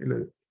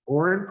phone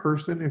or in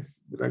person. If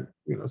like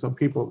some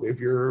people, if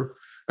you're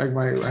like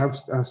I have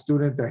a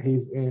student that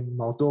he's in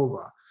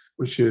Moldova,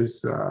 which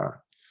is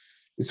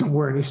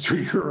somewhere in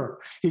Eastern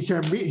Europe. He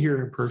can't meet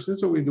here in person,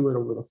 so we do it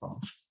over the phone.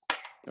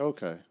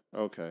 Okay.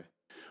 Okay.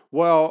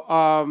 Well,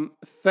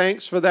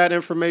 thanks for that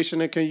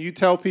information. And can you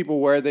tell people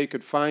where they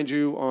could find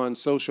you on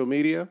social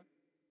media?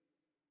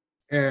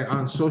 And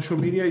on social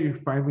media, you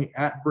find me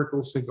at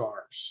Brickle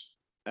Cigars.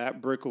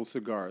 At Brickle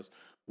Cigars.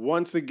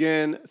 Once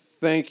again,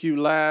 thank you,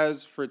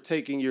 Laz, for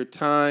taking your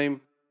time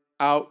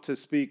out to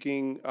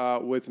speaking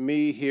with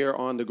me here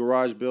on the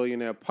Garage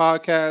Billionaire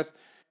podcast.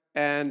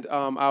 And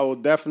I will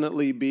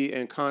definitely be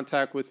in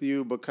contact with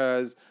you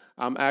because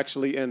I'm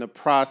actually in the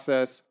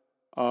process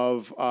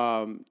of,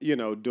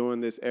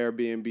 doing this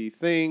Airbnb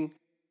thing.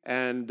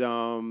 And,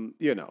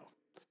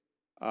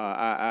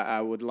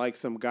 I would like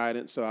some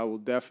guidance, so I will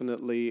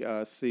definitely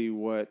see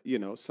what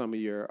some of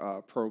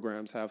your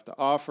programs have to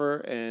offer,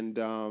 and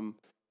I'm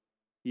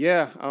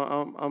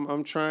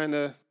trying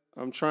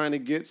to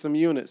get some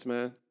units,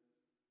 man.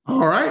 All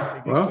Trying to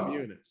right. get some Well,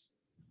 units.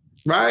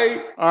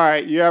 bye. All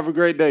right, you have a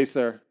great day,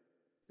 sir.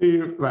 See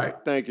you. Bye.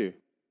 Thank you.